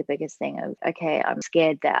probably the biggest thing of, okay, I'm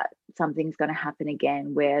scared that something's going to happen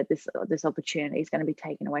again where this opportunity is going to be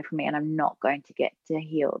taken away from me and I'm not going to get to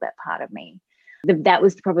heal that part of me. That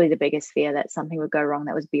was probably the biggest fear, that something would go wrong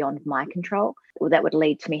that was beyond my control, or that would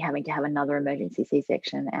lead to me having to have another emergency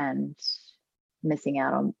C-section and missing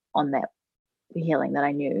out on that healing that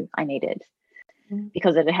I knew I needed.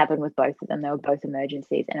 Because it had happened with both of them. They were both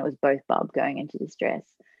emergencies and it was both Bob going into distress.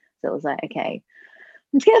 So it was like, okay,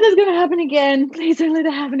 I'm scared that's going to happen again. Please don't let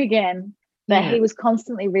it happen again. But he was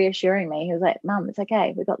constantly reassuring me. He was like, Mum, it's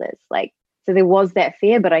okay. We got this. Like, so there was that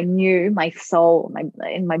fear, but I knew my soul,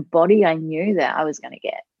 in my body, I knew that I was going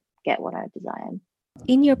to get what I desired.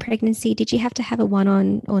 In your pregnancy, did you have to have a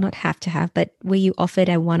one-on, or not have to have, but were you offered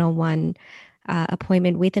a one-on-one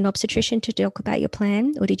appointment with an obstetrician to talk about your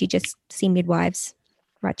plan, or did you just see midwives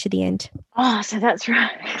right to the end? Oh, so that's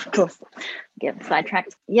right. Of course, get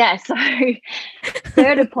sidetracked. Yeah. So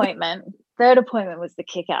third appointment was the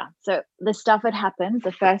kicker. So the stuff had happened,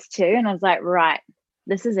 the first 2, and I was like, right,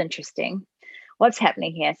 this is interesting. What's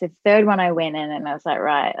happening here? So third one, I went in and I was like,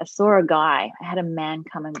 right, I saw a guy. I had a man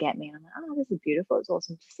come and get me. And I'm like, oh, this is beautiful. It's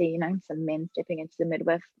awesome to see, some men stepping into the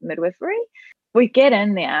midwifery. We get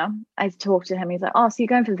in there. I talk to him. He's like, oh, so you're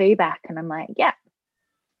going for VBAC? And I'm like, yeah.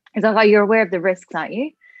 He's like, oh, you're aware of the risks, aren't you?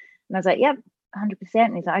 And I was like, yep, 100%.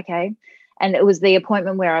 And he's like, okay. And it was the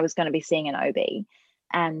appointment where I was going to be seeing an OB.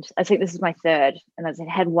 And I think this is my third. And I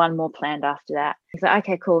had one more planned after that. He's like,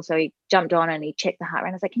 okay, cool. So he jumped on and he checked the heart rate.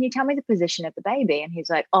 I was like, can you tell me the position of the baby? And he's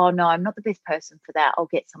like, oh, no, I'm not the best person for that. I'll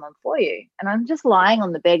get someone for you. And I'm just lying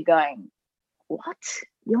on the bed going, what?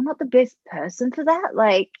 you're not the best person for that.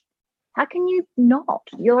 Like, how can you not?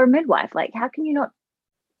 You're a midwife. Like, how can you not?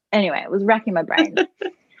 Anyway, it was racking my brain.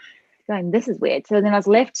 Going, this is weird. So then I was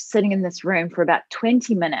left sitting in this room for about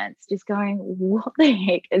 20 minutes just going, what the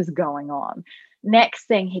heck is going on? Next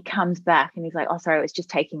thing, he comes back and he's like, oh, sorry, it was just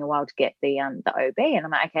taking a while to get the OB. And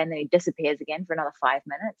I'm like, okay. And then he disappears again for another 5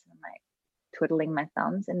 minutes. And I'm like twiddling my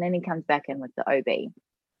thumbs. And then he comes back in with the OB.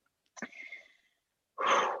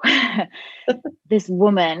 This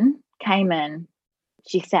woman came in,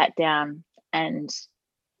 she sat down and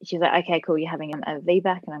she's like, okay, cool, you're having a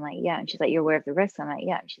VBAC? And I'm like, yeah. And she's like, you're aware of the risks? I'm like,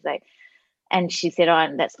 yeah. And she's like, and she said,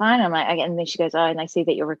 oh, that's fine. I'm like, okay. And then she goes, oh, and I see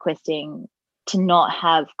that you're requesting to not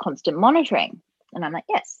have constant monitoring. And I'm like,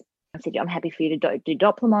 yes. I said, I'm happy for you to do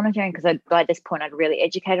Doppler monitoring, because by this point I'd really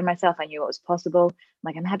educated myself. I knew what was possible. I'm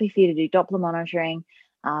like, I'm happy for you to do Doppler monitoring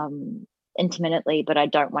intermittently, but I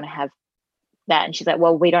don't want to have that. And she's like,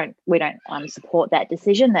 well, we don't support that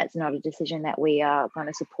decision. That's not a decision that we are going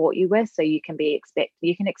to support you with. So you can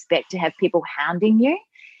expect to have people hounding you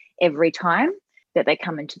every time that they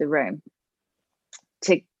come into the room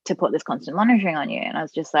to put this constant monitoring on you. And I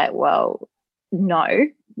was just like, well, no,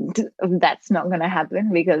 that's not going to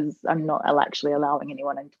happen, because I'm not actually allowing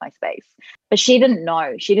anyone into my space. But she didn't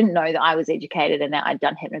know that I was educated and that I'd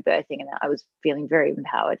done hypnobirthing and that I was feeling very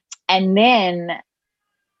empowered. And then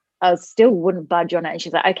I still wouldn't budge on it. And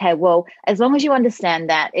she's like, okay, well, as long as you understand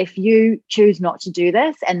that if you choose not to do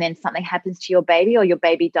this and then something happens to your baby or your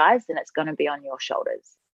baby dies, then it's going to be on your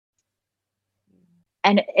shoulders.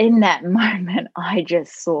 And in that moment, I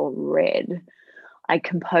just saw red. I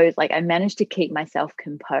managed to keep myself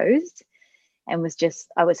composed and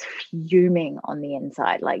I was fuming on the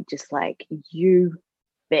inside, just like, you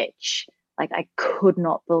bitch. Like, I could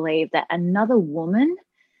not believe that another woman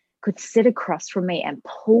could sit across from me and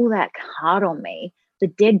pull that card on me, the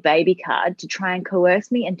dead baby card, to try and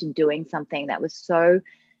coerce me into doing something that was so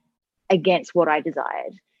against what I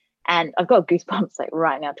desired. And I've got goosebumps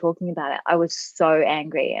right now talking about it. I was so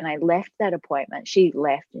angry, and I left that appointment. She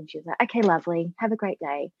left and she was like, okay, lovely, have a great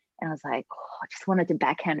day. And I was like, oh, I just wanted to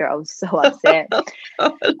backhand her. I was so upset.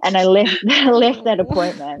 And I left that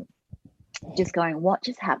appointment just going, what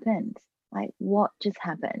just happened? Like, what just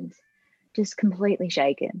happened? Just completely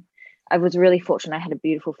shaken. I was really fortunate. I had a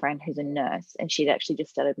beautiful friend who's a nurse, and she'd actually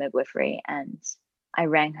just started midwifery, and I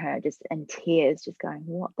rang her just in tears, just going,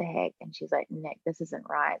 what the heck? And she's like, Nick, this isn't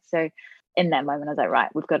right. So in that moment, I was like, right,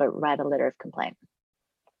 we've got to write a letter of complaint.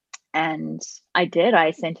 And I did.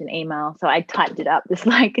 I sent an email. So I typed up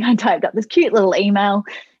this cute little email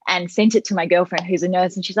and sent it to my girlfriend who's a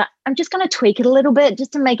nurse. And she's like, I'm just going to tweak it a little bit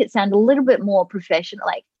just to make it sound a little bit more professional,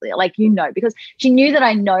 because she knew that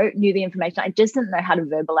I knew the information. I just didn't know how to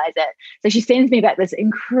verbalize it. So she sends me back this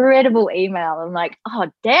incredible email. I'm like, oh,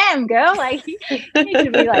 damn, girl. Like, you need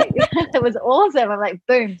to be like, it was awesome. I'm like,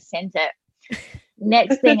 boom, sent it.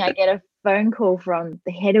 Next thing, I get a phone call from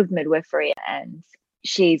the head of midwifery, and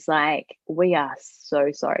she's like, we are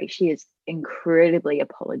so sorry. She is incredibly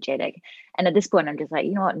apologetic. And at this point, I'm just like,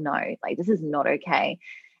 you know what? No, like, this is not okay.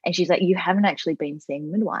 And she's like, you haven't actually been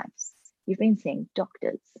seeing midwives. You've been seeing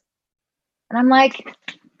doctors. And I'm like,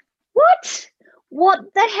 what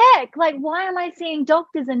the heck? Like, why am I seeing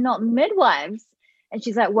doctors and not midwives? And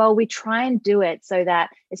she's like, well, we try and do it so that,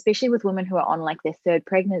 especially with women who are on like their third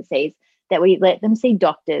pregnancies, that we let them see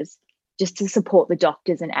doctors just to support the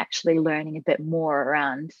doctors and actually learning a bit more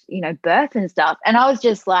around, birth and stuff. And I was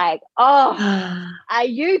just like, oh, are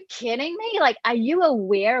you kidding me? Like, are you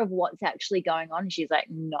aware of what's actually going on? And she's like,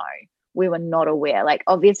 no, we were not aware. Like,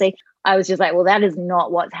 obviously, I was just like, well, that is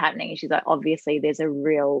not what's happening. And she's like, obviously, there's a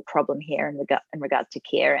real problem here in regards to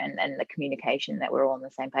care and the communication, that we're all on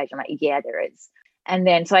the same page. I'm like, yeah, there is. And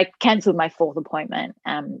then, so I cancelled my fourth appointment.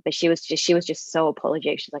 But she was just so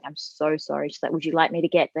apologetic. She's like, I'm so sorry. She's like, would you like me to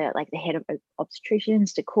get the head of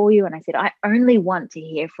obstetricians to call you? And I said, I only want to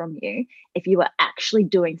hear from you if you are actually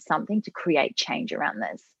doing something to create change around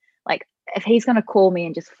this. Like, if he's going to call me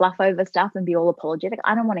and just fluff over stuff and be all apologetic,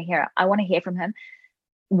 I don't want to hear it. I want to hear from him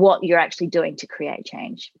what you're actually doing to create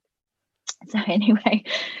change. So anyway,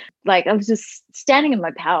 like, I was just standing in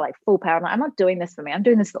my power, like full power. I'm not doing this for me. I'm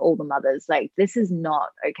doing this for all the mothers. Like, this is not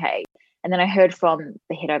okay. And then I heard from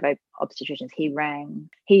the head of obstetricians. He rang.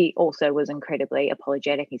 He also was incredibly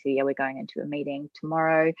apologetic. He said, yeah, we're going into a meeting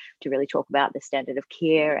tomorrow to really talk about the standard of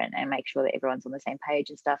care and make sure that everyone's on the same page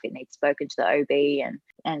and stuff. It needs spoken to the OB.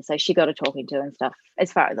 And so she got a talking to and stuff,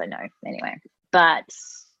 as far as I know anyway. But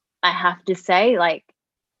I have to say, like,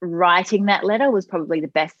 writing that letter was probably the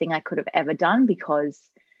best thing I could have ever done, because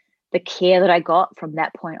the care that I got from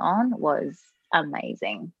that point on was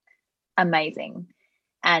amazing.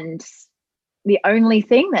 And the only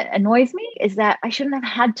thing that annoys me is that I shouldn't have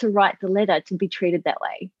had to write the letter to be treated that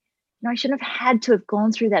way. I shouldn't have had to have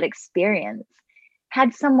gone through that experience.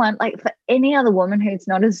 Had someone, like, for any other woman who's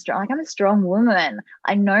not as strong, like, I'm a strong woman,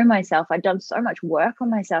 I know myself, I've done so much work on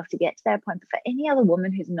myself to get to that point, but for any other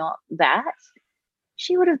woman who's not that,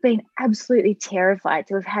 she would have been absolutely terrified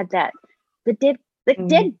to have had that, the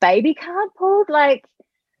dead baby card pulled. Like,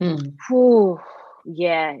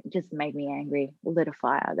 yeah, it just made me angry. Lit a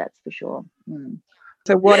fire, that's for sure.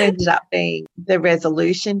 So what ended up being the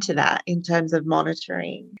resolution to that in terms of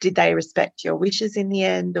monitoring? Did they respect your wishes in the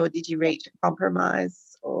end, or did you reach a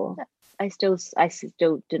compromise? Or I still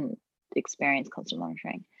didn't experience constant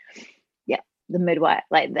monitoring. Yeah, the midwife,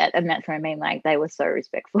 like that, and that's what I mean. Like, they were so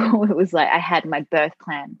respectful. It was like I had my birth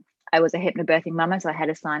plan. I was a hypnobirthing mama, so I had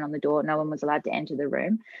a sign on the door. No one was allowed to enter the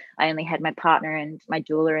room. I only had my partner and my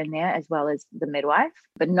doula in there, as well as the midwife,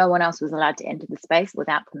 but no one else was allowed to enter the space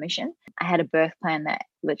without permission. I had a birth plan that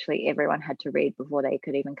literally everyone had to read before they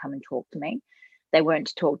could even come and talk to me. They weren't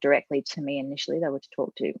to talk directly to me initially. They were to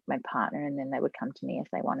talk to my partner, and then they would come to me if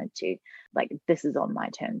they wanted to. Like, this is on my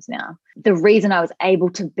terms now. The reason I was able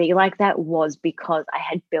to be like that was because I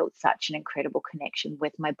had built such an incredible connection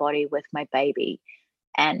with my body, with my baby,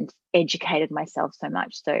 and educated myself so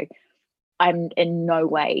much. So I'm in no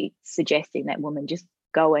way suggesting that women just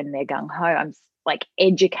go in there gung ho. I'm like,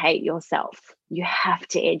 educate yourself. You have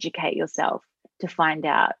to educate yourself to find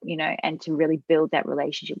out, and to really build that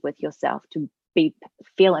relationship with yourself, to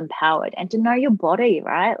feel empowered and to know your body,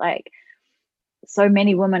 right? Like, so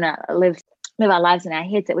many women live our lives in our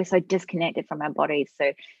heads that we're so disconnected from our bodies.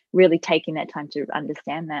 So really taking that time to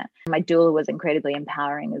understand that. My doula was incredibly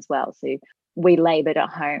empowering as well. So we labored at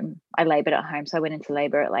home. I labored at home. So I went into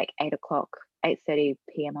labor at like 8:30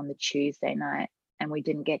 p.m. on the Tuesday night, and we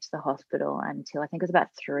didn't get to the hospital until I think it was about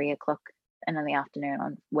 3 o'clock in the afternoon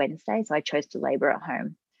on Wednesday. So I chose to labor at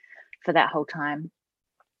home for that whole time.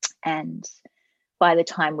 And by the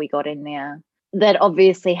time we got in there, that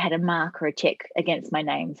obviously had a mark or a check against my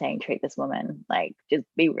name saying, treat this woman, like, just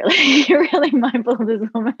be really, really mindful of this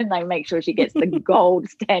woman, like, make sure she gets the gold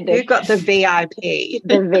standard. You've got the VIP.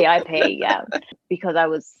 The VIP, yeah. Because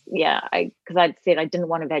I'd said I didn't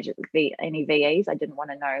want to any VEs. I didn't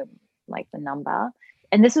want to know, like, the number.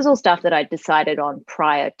 And this is all stuff that I decided on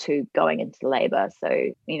prior to going into labor. So,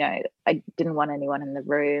 I didn't want anyone in the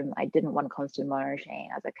room. I didn't want constant monitoring.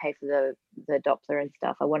 I was okay for the Doppler and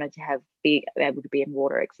stuff. I wanted to be able to be in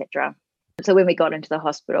water, etc. So when we got into the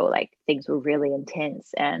hospital, like, things were really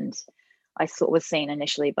intense. And I was seen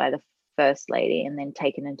initially by the first lady and then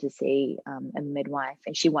taken in to see a midwife.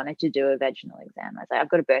 And she wanted to do a vaginal exam. I was like, I've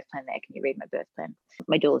got a birth plan there. Can you read my birth plan?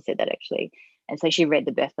 My doula said that, actually. And so she read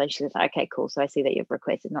the birth plan. She says, okay, cool. So I see that you've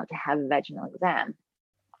requested not to have a vaginal exam.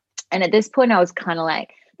 And at this point, I was kind of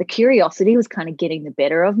like, the curiosity was kind of getting the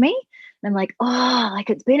better of me. And I'm like, like,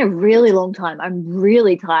 it's been a really long time. I'm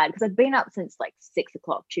really tired because I'd been up since like 6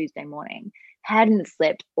 o'clock Tuesday morning, hadn't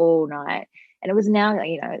slept all night. And it was now,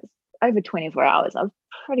 it's over 24 hours. I was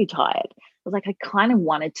pretty tired. I was like, I kind of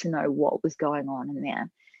wanted to know what was going on in there.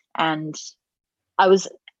 And I was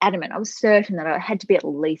adamant. I was certain that I had to be at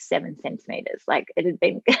least 7 centimeters. Like, it had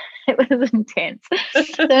been, it was intense.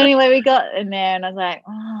 So anyway, we got in there and I was like,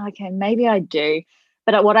 okay, maybe I do.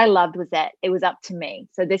 But what I loved was that it was up to me.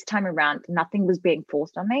 So this time around, nothing was being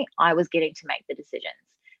forced on me. I was getting to make the decisions.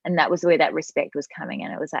 And that was where that respect was coming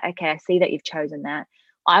in. It was like, okay, I see that you've chosen that.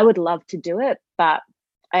 I would love to do it, but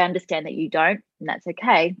I understand that you don't, and that's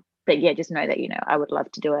okay. But yeah, just know that, I would love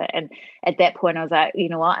to do it. And at that point, I was like, you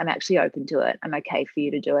know what? I'm actually open to it. I'm okay for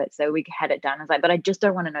you to do it. So we had it done. I was like, but I just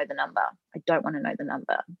don't want to know the number. I don't want to know the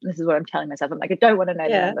number. This is what I'm telling myself. I'm like, I don't want to know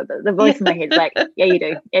the number. But the voice in my head's like, yeah, you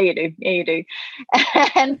do. Yeah, you do. Yeah, you do.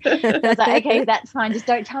 And I was like, okay, that's fine. Just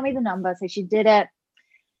don't tell me the number. So she did it,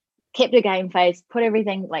 kept her game face, wrote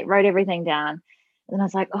everything down. And then I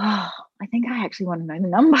was like, I think I actually want to know the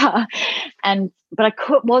number. But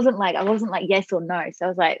I wasn't like yes or no. So I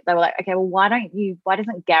was like, they were like, okay, well, why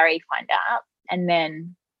doesn't Gary find out? And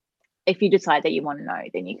then if you decide that you want to know,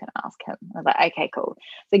 then you can ask him. I was like, okay, cool.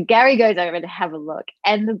 So Gary goes over to have a look,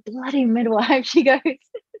 and the bloody midwife, she goes,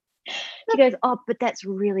 oh, but that's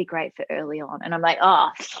really great for early on. And I'm like, oh,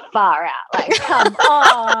 far out. Like, come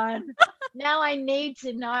on. Now I need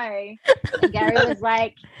to know. And Gary was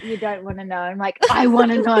like, you don't want to know. I'm like, I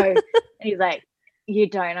want to know. And he's like, you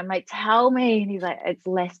don't. I'm like, tell me. And he's like, it's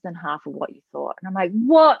less than half of what you thought. And I'm like,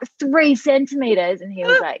 what? 3 centimeters? And he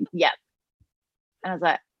was like, yep. And I was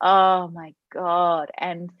like, oh my God.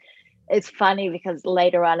 And it's funny because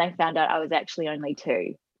later on I found out I was actually only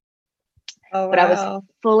 2. Oh, but I was wow.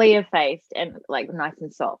 fully effaced and like nice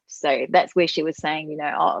and soft. So that's where she was saying,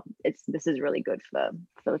 oh, this is really good for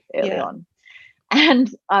early Yeah. on.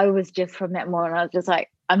 And I was just, from that moment, I was just like,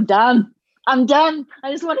 I'm done. I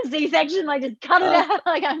just want a C-section. Like, just cut it out.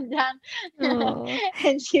 Like, I'm done.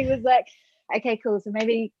 And she was like, okay, cool. So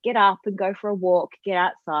maybe get up and go for a walk, get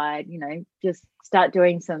outside, just start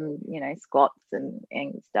doing some, squats and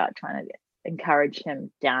start trying to encourage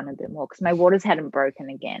him down a bit more, because my waters hadn't broken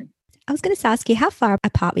again. I was going to ask you, how far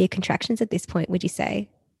apart were your contractions at this point, would you say?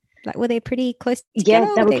 Like, were they pretty close together?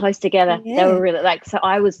 Yeah, they were close together. Yeah. They were really so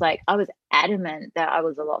I was adamant that I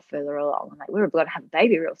was a lot further along. I'm like, we're going to have a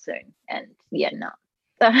baby real soon. And yeah,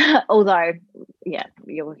 no. Although, yeah,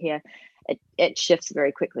 you'll hear it shifted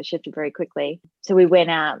very quickly. So we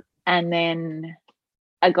went out, and then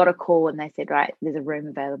I got a call and they said, right, there's a room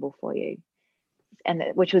available for you. And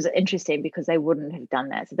which was interesting because they wouldn't have done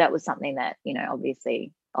that. So that was something that,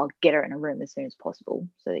 obviously I'll get her in a room as soon as possible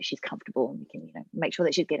so that she's comfortable and we can, make sure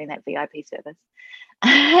that she's getting that VIP service.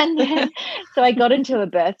 And then, so I got into a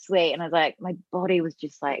birth suite and I was like, my body was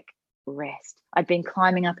just like, rest. I'd been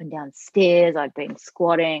climbing up and down stairs. I'd been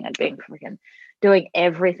squatting. I'd been freaking doing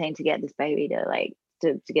everything to get this baby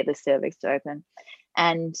to get the cervix to open.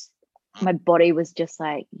 And my body was just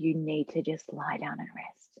like, you need to just lie down and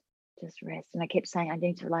rest. Just rest. And I kept saying, I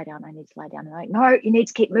need to lie down. And they're like, no, you need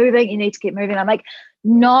to keep moving. I'm like,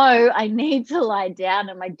 no, I need to lie down.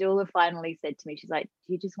 And my doula finally said to me, she's like,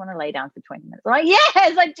 do you just want to lay down for 20 minutes? I'm like,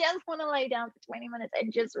 yes, I just want to lay down for 20 minutes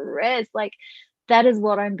and just rest. Like, that is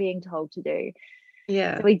what I'm being told to do.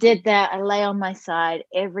 Yeah. So we did that. I lay on my side.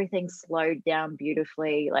 Everything slowed down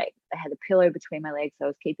beautifully. Like, I had a pillow between my legs, so I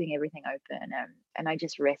was keeping everything open, and I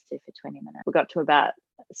just rested for 20 minutes. We got to about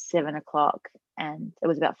 7 o'clock, and it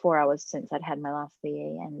was about 4 hours since I'd had my last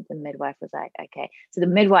VE, and the midwife was like, okay. So the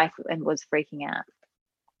midwife was freaking out,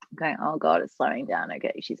 going, oh God, it's slowing down.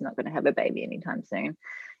 Okay, she's not going to have a baby anytime soon.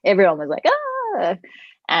 Everyone was like, ah.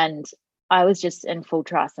 And I was just in full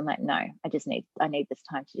trust. I'm like, no, I need this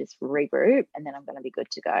time to just regroup, and then I'm going to be good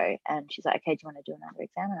to go. And she's like, okay, do you want to do another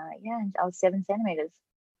exam? And I'm like, yeah. And I was 7 centimeters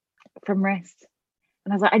from rest.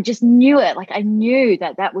 And I was like, I just knew it. Like, I knew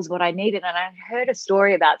that was what I needed. And I heard a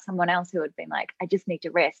story about someone else who had been like, I just need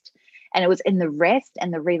to rest. And it was in the rest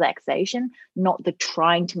and the relaxation, not the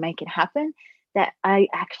trying to make it happen, that I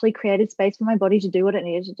actually created space for my body to do what it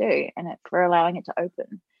needed to do, and for allowing it to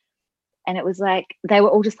open. And it was like, they were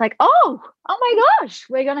all just like, oh my gosh,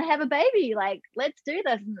 we're going to have a baby. Like, let's do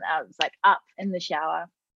this. And I was like up in the shower,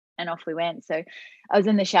 and off we went. So I was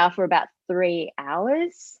in the shower for about 3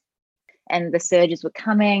 hours, and the surges were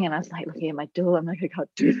coming, and I was like looking at my doula. I'm like, I can't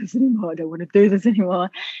do this anymore. I don't want to do this anymore.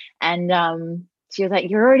 And she was like,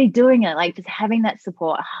 you're already doing it. Like, just having that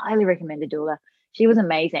support. I highly recommend a doula. She was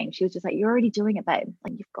amazing. She was just like, you're already doing it, babe.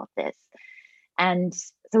 Like, you've got this. And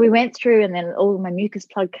so we went through, and then all my mucus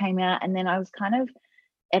plug came out. And then I was kind of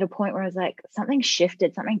at a point where I was like, something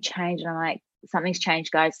shifted, something changed. And I'm like, something's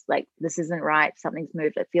changed, guys. Like, this isn't right. Something's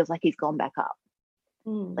moved. It feels like he's gone back up.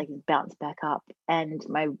 Like, he's bounced back up. And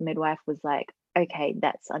my midwife was like, okay,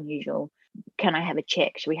 that's unusual. Can I have a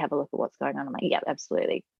check? Should we have a look at what's going on? I'm like, yeah,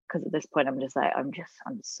 absolutely. Because at this point, I'm just like, I'm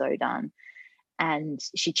so done. And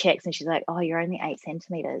she checks, and she's like, oh, you're only 8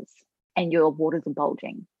 centimeters and your waters are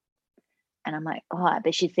bulging. And I'm like, oh,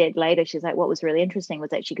 but she said later, she's like, what was really interesting was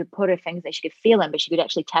that she could put her fingers there, she could feel him, but she could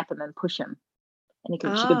actually tap him and push him. And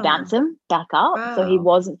she could bounce him back up. Wow. So he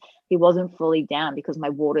wasn't fully down because my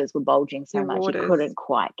waters were bulging so much. He couldn't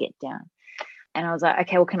quite get down. And I was like,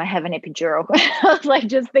 okay, well, can I have an epidural? I was like,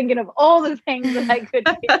 just thinking of all the things that I could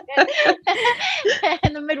do.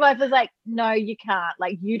 And the midwife was like, no, you can't.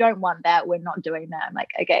 Like, you don't want that. We're not doing that. I'm like,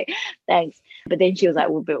 okay, thanks. But then she was like,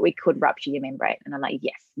 well, but we could rupture your membrane. And I'm like,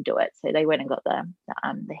 yes, do it. So they went and got the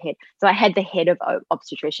head. So I had the head of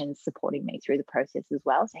obstetricians supporting me through the process as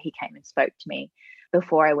well. So he came and spoke to me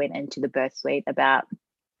before I went into the birth suite about,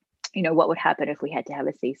 what would happen if we had to have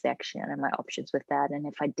a C-section and my options with that. And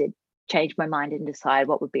if I did change my mind and decide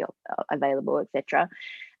what would be available, etc.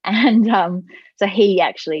 And so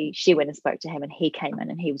she went and spoke to him, and he came in,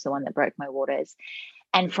 and he was the one that broke my waters.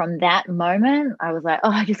 And from that moment, I was like, oh,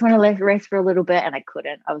 I just want to rest for a little bit, and I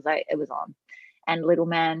couldn't. I was like, it was on. And little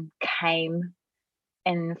man came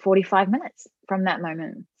in 45 minutes from that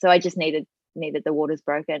moment. So I just needed the waters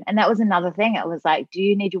broken. And that was another thing. It was like, do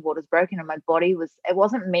you need your waters broken? And my body it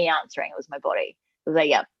wasn't me answering, it was my body. It was like,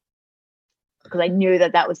 yep. Because I knew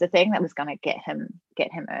that was the thing that was going to get him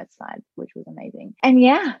earthside, which was amazing. And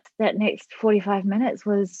yeah, that next 45 minutes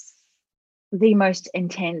was the most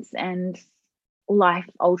intense and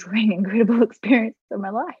life-altering, incredible experience of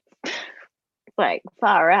my life. Like,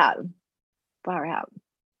 far out.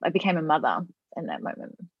 I became a mother in that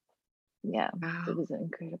moment. Yeah. Wow. It was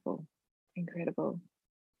incredible.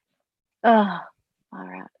 Oh, all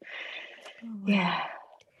right. Oh, wow. Yeah.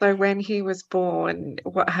 So when he was born,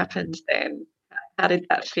 what happened then? How did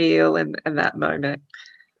that feel in that moment?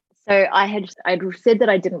 So I'd said that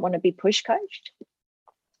I didn't want to be push coached.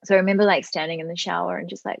 So I remember like standing in the shower and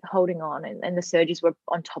just like holding on, and the surgeons were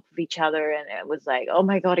on top of each other, and it was like, oh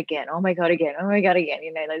my God again, oh my God again, oh my God again,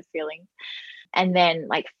 you know, those feelings. And then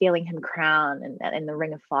like feeling him crown and the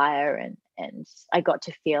ring of fire, and I got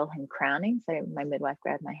to feel him crowning. So my midwife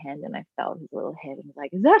grabbed my hand and I felt his little head and was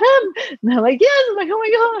like, is that him? And they're like, yes. I'm like, oh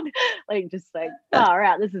my God. Like just like far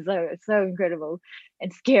out. This is so incredible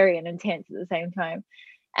and scary and intense at the same time.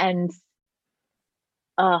 And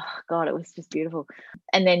oh God, it was just beautiful.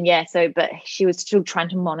 And then but she was still trying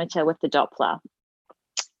to monitor with the Doppler,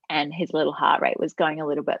 and his little heart rate was going a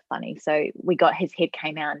little bit funny. So we got his head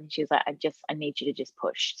came out, and she was like, I need you to just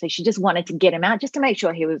push. So she just wanted to get him out just to make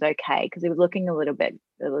sure he was okay, because he was looking a little bit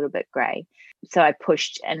gray. So I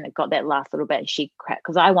pushed and it got that last little bit, and she cracked,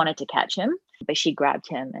 because I wanted to catch him, but she grabbed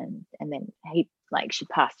him, and then she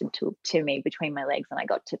passed him to me between my legs, and I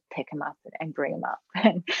got to pick him up and bring him up.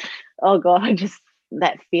 And oh God,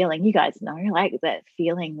 that feeling, you guys know, like that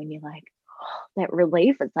feeling when you're like, oh, that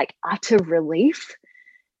relief, it's like utter relief.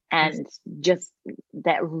 And just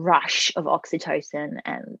that rush of oxytocin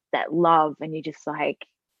and that love, and you just like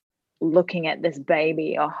looking at this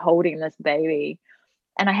baby or holding this baby,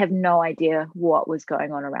 and I have no idea what was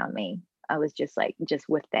going on around me. I was just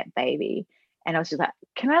with that baby, and I was just like,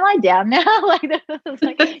 can I lie down now? Like,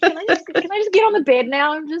 like can I just get on the bed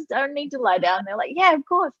now? I don't need to lie down. They're like, yeah, of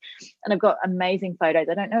course. And I've got amazing photos.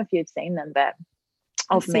 I don't know if you've seen them, but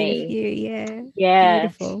of me. A few, yeah,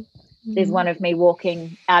 beautiful. There's one of me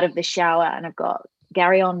walking out of the shower, and I've got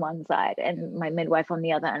Gary on one side and my midwife on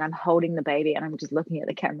the other, and I'm holding the baby, and I'm just looking at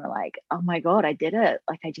the camera like, oh my God, I did it.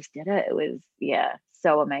 Like, I just did it. It was,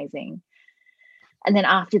 so amazing. And then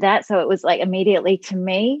after that, so it was like immediately to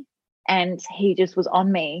me, and he just was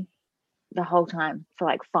on me the whole time for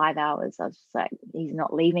like 5 hours. I was just like, he's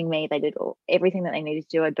not leaving me. They did everything that they needed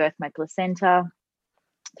to do. I birthed my placenta.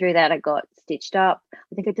 Through that, I got stitched up.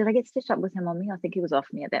 Did I get stitched up with him on me? I think he was off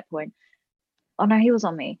me at that point. Oh no, he was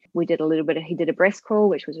on me. We did he did a breast crawl,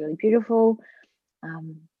 which was really beautiful.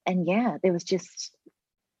 And yeah, it was just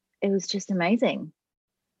amazing.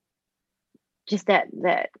 Just that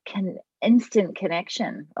instant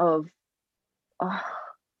connection of,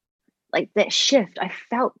 like that shift. I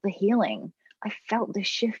felt the healing. I felt the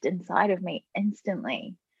shift inside of me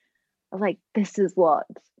instantly. I was like, this is what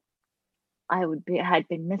had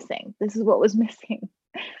been missing. This is what was missing.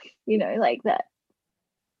 You know, like that.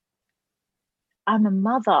 I'm a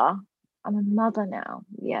mother now.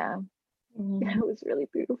 Yeah. It was really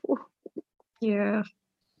beautiful. Yeah.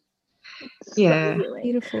 So healing.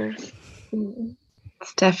 Beautiful.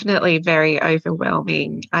 It's definitely very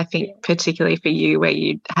overwhelming, I think, particularly for you, where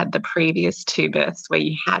you had the previous 2 births where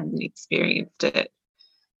you hadn't experienced it.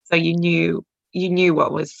 So you knew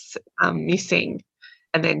what was missing.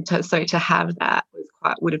 And then to have that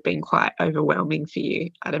would have been quite overwhelming for you,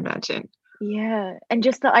 I'd imagine. Yeah. And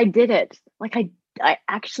just that I did it. Like I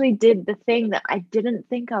actually did the thing that I didn't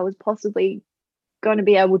think I was possibly going to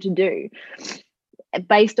be able to do,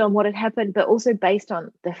 based on what had happened, but also based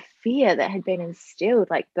on the fear that had been instilled.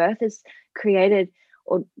 Like, birth is created,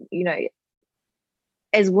 or, you know,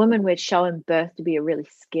 as women, we're shown birth to be a really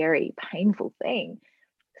scary, painful thing.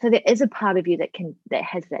 So there is a part of you that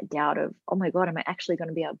has that doubt of, oh my God, am I actually going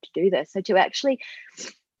to be able to do this? So to actually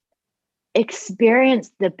experience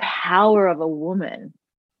the power of a woman,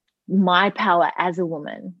 my power as a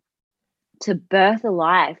woman, to birth a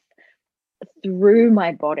life through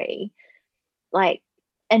my body, like,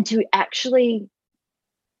 and to actually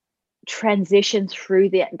transition through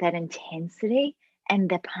that intensity and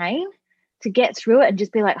the pain, to get through it and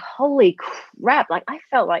just be like, holy crap, like I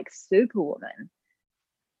felt like Superwoman.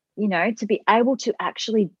 You know, to be able to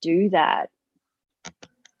actually do that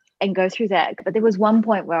and go through that. But there was one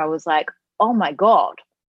point where I was like, oh my God,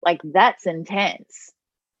 like that's intense.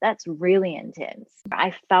 That's really intense.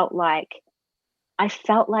 I felt like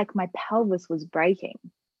my pelvis was breaking.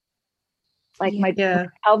 Like my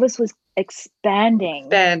pelvis was expanding.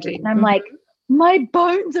 And I'm like, my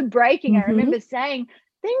bones are breaking. I remember saying,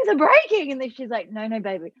 things are breaking. And then she's like, no,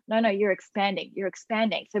 baby. No, you're expanding.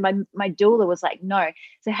 So my doula was like, no.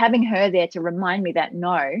 So having her there to remind me that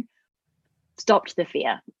no stopped the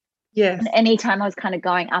fear. Yes. And anytime I was kind of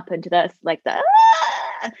going up into this, like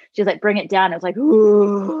she was like, bring it down. It was like,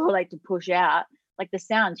 ooh, like to push out. Like the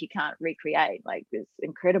sounds you can't recreate. Like it's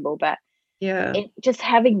incredible. But Yeah. Just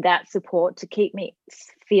having that support to keep me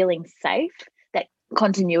feeling safe, that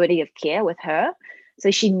continuity of care with her.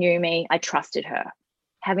 So she knew me, I trusted her.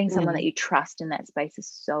 Having someone that you trust in that space is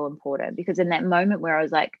so important, because in that moment where I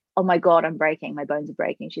was like, oh my God, I'm breaking, my bones are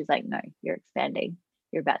breaking, she's like, no, you're expanding,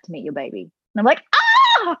 you're about to meet your baby. And I'm like,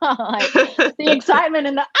 like the excitement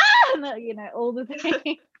and all the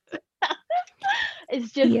things.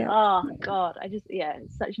 It's just, oh God,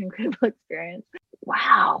 it's such an incredible experience.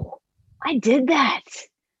 Wow, I did that.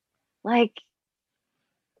 Like,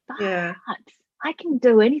 yeah, I can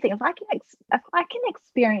do anything. If I can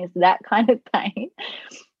experience that kind of pain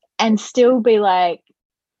and still be like,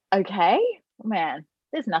 okay, man,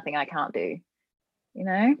 there's nothing I can't do.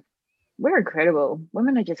 We're incredible.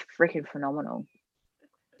 Women are just freaking phenomenal.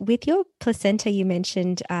 With your placenta, you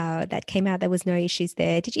mentioned that came out, there was no issues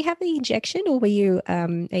there. Did you have the injection, or were you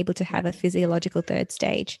able to have a physiological third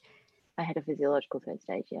stage? I had a physiological third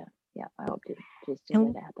stage, yeah. I opted just to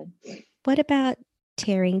let it happen. What about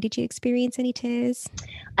tearing? Did you experience any tears?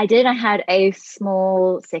 I did. I had a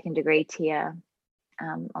small second-degree tear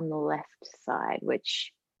on the left side,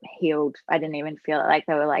 which healed. I didn't even feel it. Like,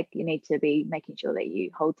 they were like, you need to be making sure that you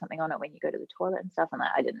hold something on it when you go to the toilet and stuff, and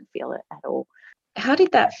I didn't feel it at all. How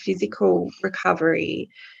did that physical recovery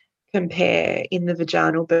compare in the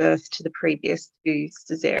vaginal birth to the previous 2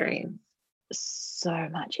 caesareans? So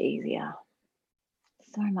much easier.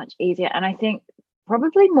 And I think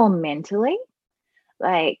probably more mentally.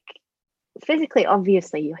 Like, physically,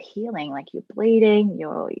 obviously you're healing, like you're bleeding,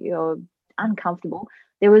 you're uncomfortable.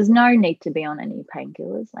 There was no need to be on any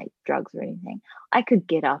painkillers, like drugs or anything. I could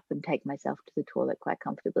get up and take myself to the toilet quite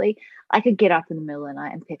comfortably. I could get up in the middle of the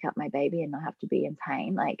night and pick up my baby and not have to be in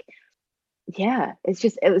pain. Like, yeah, it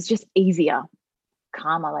was just easier,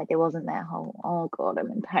 calmer. Like, there wasn't that whole, oh God,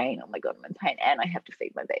 I'm in pain. Oh my God, I'm in pain. And I have to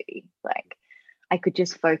feed my baby. Like, I could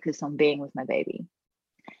just focus on being with my baby.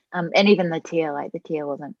 And even the tear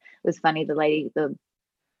wasn't, it was funny. The lady,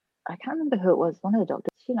 I can't remember who it was, one of the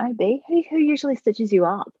doctors, B, who usually stitches you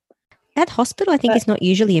up. At hospital, I think it's not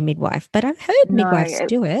usually a midwife, but I've heard midwives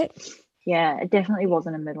do it. Yeah, it definitely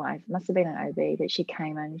wasn't a midwife. It must have been an OB, but she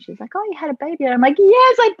came in and she's like, oh, you had a baby. And I'm like,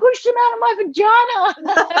 yes, I pushed him out of my vagina.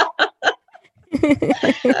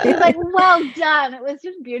 She's like, well done. It was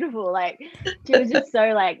just beautiful. Like, she was just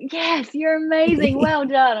so like, yes, you're amazing. Well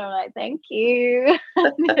done. I'm like, thank you.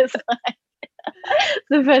 Just like,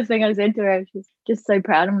 the first thing I said to her, I was just so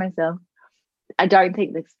proud of myself. I don't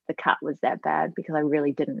think the cut was that bad because I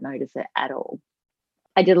really didn't notice it at all.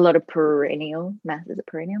 I did a lot of perineal massage. Is it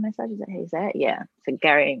perineal massage? Is that how you say it? Yeah. So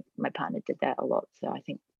Gary, my partner, did that a lot. So I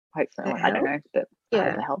think hopefully, I don't know, but I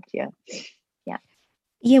hope it helped. Yeah.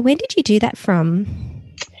 Yeah. When did you do that from?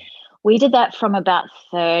 We did that from about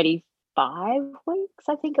 35 weeks,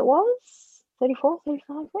 I think it was. 34,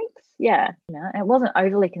 35 weeks. Yeah. It wasn't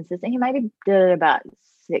overly consistent. He maybe did it about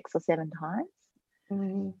 6 or 7 times.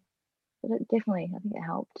 But it definitely, I think it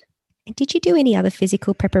helped. And did you do any other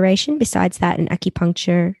physical preparation besides that, and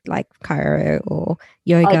acupuncture, like chiro or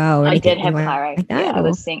yoga or anything? I did have chiro. Like that, yeah, I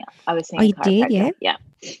was seeing a chiropractor. Yeah,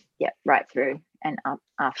 right through and up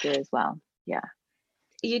after as well. Yeah.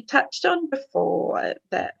 You touched on before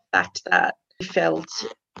the fact that you felt,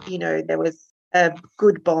 there was a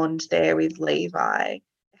good bond there with Levi.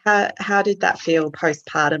 How did that feel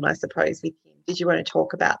postpartum, I suppose, with him? Did you want to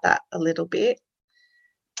talk about that a little bit?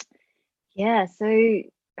 Yeah, so I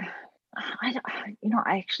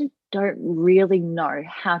actually don't really know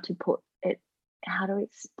how to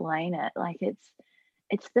explain it. Like, it's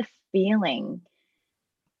the feeling.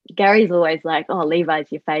 Gary's always like, oh, Levi's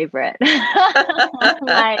your favorite. I'm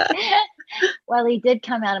like, well, he did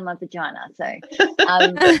come out of my vagina, so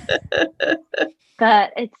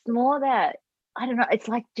but it's more that, I don't know, it's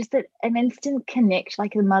like just an instant connection,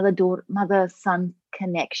 like a mother-son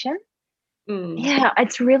connection. Yeah,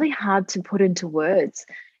 it's really hard to put into words.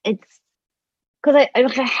 It's because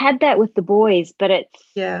I had that with the boys, but it's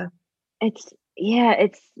not,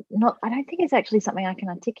 I don't think it's actually something I can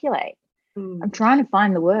articulate. I'm trying to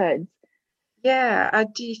find the words. Yeah.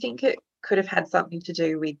 Do you think it could have had something to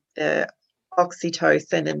do with the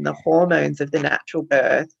oxytocin and the hormones of the natural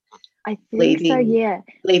birth? I think so, yeah.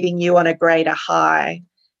 Leaving you on a greater high.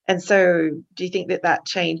 And so do you think that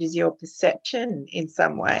changes your perception in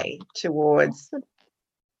some way towards,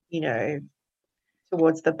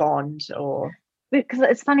 towards the bond? Or because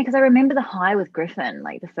it's funny, because I remember the high with Griffin,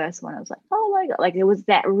 like the first one, I was like, oh my God, like there was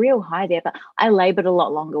that real high there, but I laboured a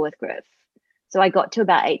lot longer with Griff. So I got to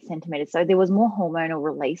about 8 centimetres. So there was more hormonal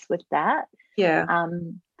release with that. Yeah.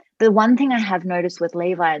 The one thing I have noticed with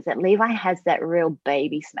Levi is that Levi has that real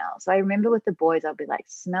baby smell. So I remember with the boys, I'll be like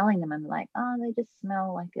smelling them and like, oh, they just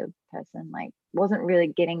smell like a person. Like, wasn't really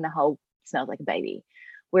getting the whole smells like a baby.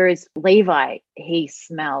 Whereas Levi, he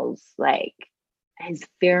smells like his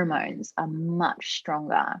pheromones are much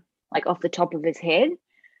stronger. Like off the top of his head,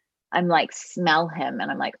 I'm like, smell him.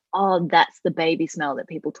 And I'm like, oh, that's the baby smell that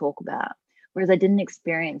people talk about. Whereas I didn't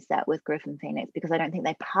experience that with Griffin Phoenix because I don't think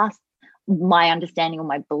they passed. My understanding or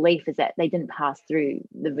my belief is that they didn't pass through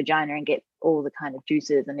the vagina and get all the kind of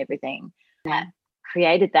juices and everything that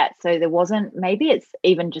created that. So there wasn't, maybe it's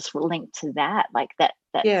even just linked to that, like that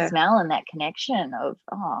smell and that connection of,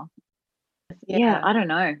 I don't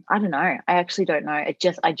know. I actually don't know. I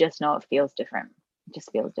just know it feels different. It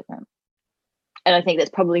just feels different. And I think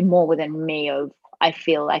that's probably more within me of, I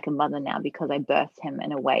feel like a mother now because I birthed him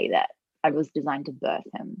in a way that I was designed to birth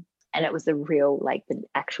him. And it was the real, like the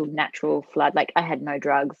actual natural flood. Like I had no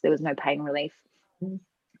drugs. There was no pain relief.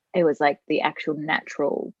 It was like the actual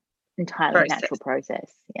entirely natural process.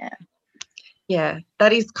 Yeah. Yeah,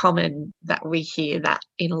 that is common that we hear that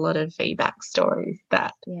in a lot of feedback stories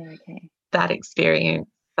that that experience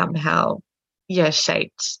somehow,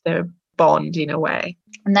 shaped their bond in a way.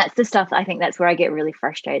 And that's the stuff, I think that's where I get really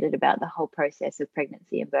frustrated about the whole process of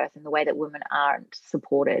pregnancy and birth and the way that women aren't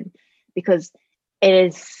supported, because it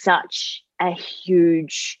is such a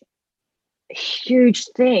huge, huge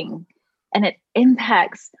thing. And it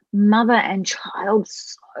impacts mother and child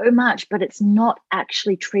so much, but it's not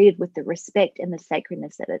actually treated with the respect and the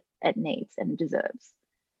sacredness that it needs and deserves.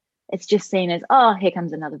 It's just seen as, oh, here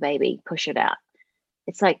comes another baby, push it out.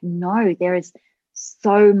 It's like, no, there is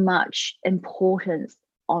so much importance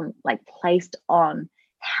placed on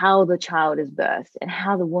how the child is birthed and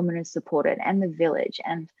how the woman is supported and the village.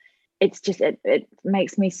 And it's just, it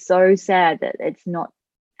makes me so sad that it's not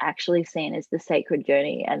actually seen as the sacred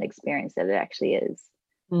journey and experience that it actually is.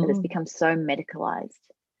 That it's become so medicalized,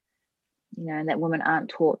 and that women aren't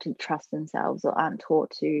taught to trust themselves or aren't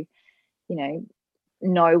taught to,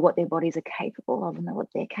 know what their bodies are capable of and what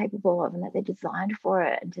they're capable of and that they're designed for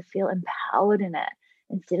it and to feel empowered in it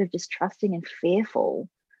instead of just trusting and fearful.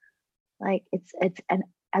 Like it's an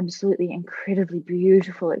absolutely incredibly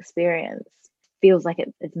beautiful experience. Feels like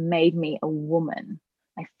it's made me a woman.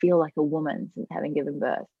 I feel like a woman since having given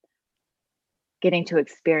birth. Getting to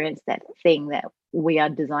experience that thing that we are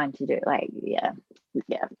designed to do. Like, yeah.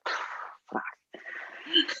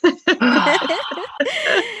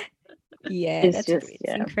 It's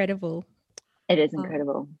incredible. It is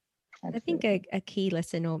incredible. Absolutely. I think a key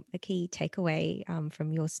lesson or a key takeaway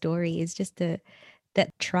from your story is just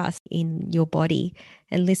that trust in your body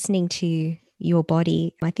and listening to your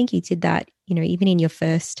body. I think you did that, even in your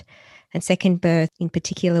first and second birth in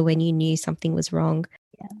particular, when you knew something was wrong,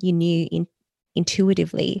 you knew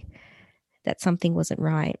intuitively that something wasn't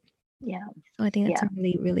right. Yeah. So I think that's a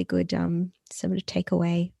really, really good sort of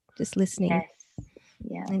takeaway, just listening. Yes.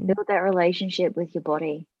 Yeah. And build that relationship with your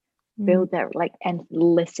body. Build that and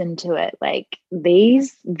listen to it. Like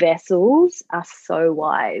these vessels are so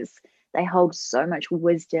wise. They hold so much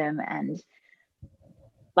wisdom, and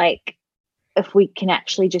if we can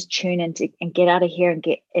actually just tune into and get out of here and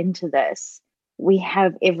get into this, we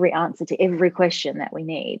have every answer to every question that we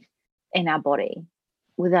need in our body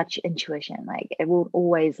with our intuition. It will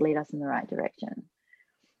always lead us in the right direction.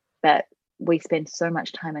 But we spend so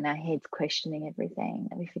much time in our heads questioning everything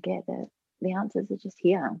that we forget that the answers are just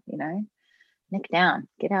here, neck down,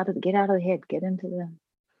 get out of the head, get into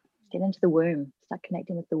the womb, start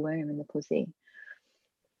connecting with the womb and the pussy,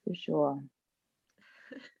 for sure.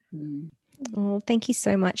 Well, thank you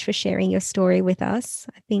so much for sharing your story with us.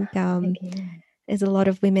 I think there's a lot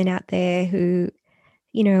of women out there who,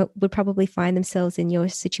 would probably find themselves in your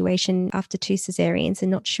situation after 2 caesareans and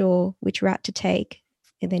not sure which route to take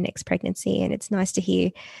in their next pregnancy. And it's nice to hear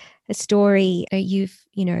a story. You've,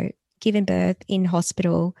 given birth in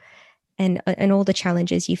hospital and all the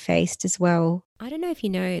challenges you faced as well. I don't know if you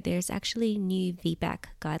know, there's actually new VBAC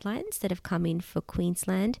guidelines that have come in for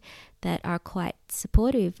Queensland that are quite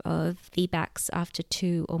supportive of VBACs after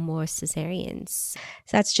 2 or more caesareans.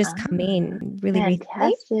 So that's just come in really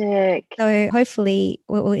recently. So hopefully,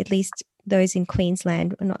 or at least those in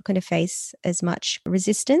Queensland are not going to face as much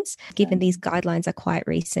resistance, given these guidelines are quite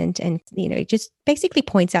recent, and it just basically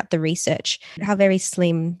points out the research, how very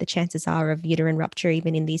slim the chances are of uterine rupture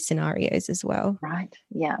even in these scenarios as well. Right.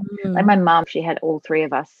 Yeah. Like my mum, she had all 3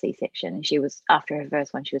 of us C-section, and she was, after her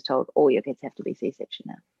first one, she was told all your kids have to be C-section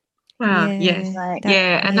now. Wow. Yes.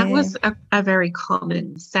 And that was a very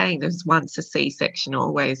common saying. There's once a C-section,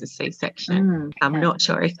 always a C-section. I'm not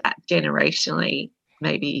sure if that generationally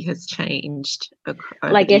maybe has changed.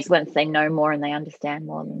 Well, I guess once they know more and they understand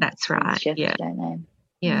more, then that's right. shifts, Yeah. don't they?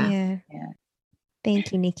 Yeah.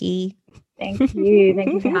 Thank you, Nikki. Thank you.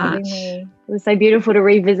 Thank you for having me. It was so beautiful to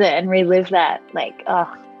revisit and relive that. Like,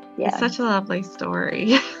 It's such a lovely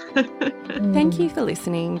story. Thank you for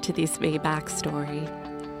listening to this VBAC story.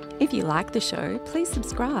 If you like the show, please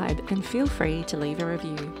subscribe and feel free to leave a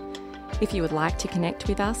review. If you would like to connect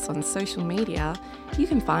with us on social media, you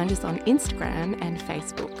can find us on Instagram and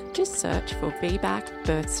Facebook. Just search for VBAC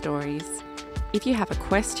Birth Stories. If you have a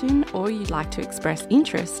question or you'd like to express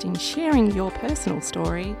interest in sharing your personal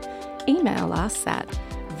story, email us at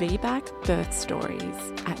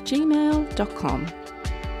vbacbirthstories@gmail.com.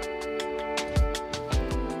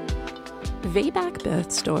 VBAC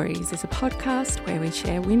Birth Stories is a podcast where we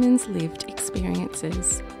share women's lived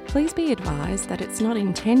experiences. Please be advised that it's not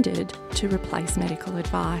intended to replace medical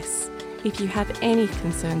advice. If you have any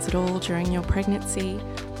concerns at all during your pregnancy,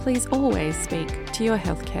 please always speak to your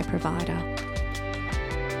healthcare provider.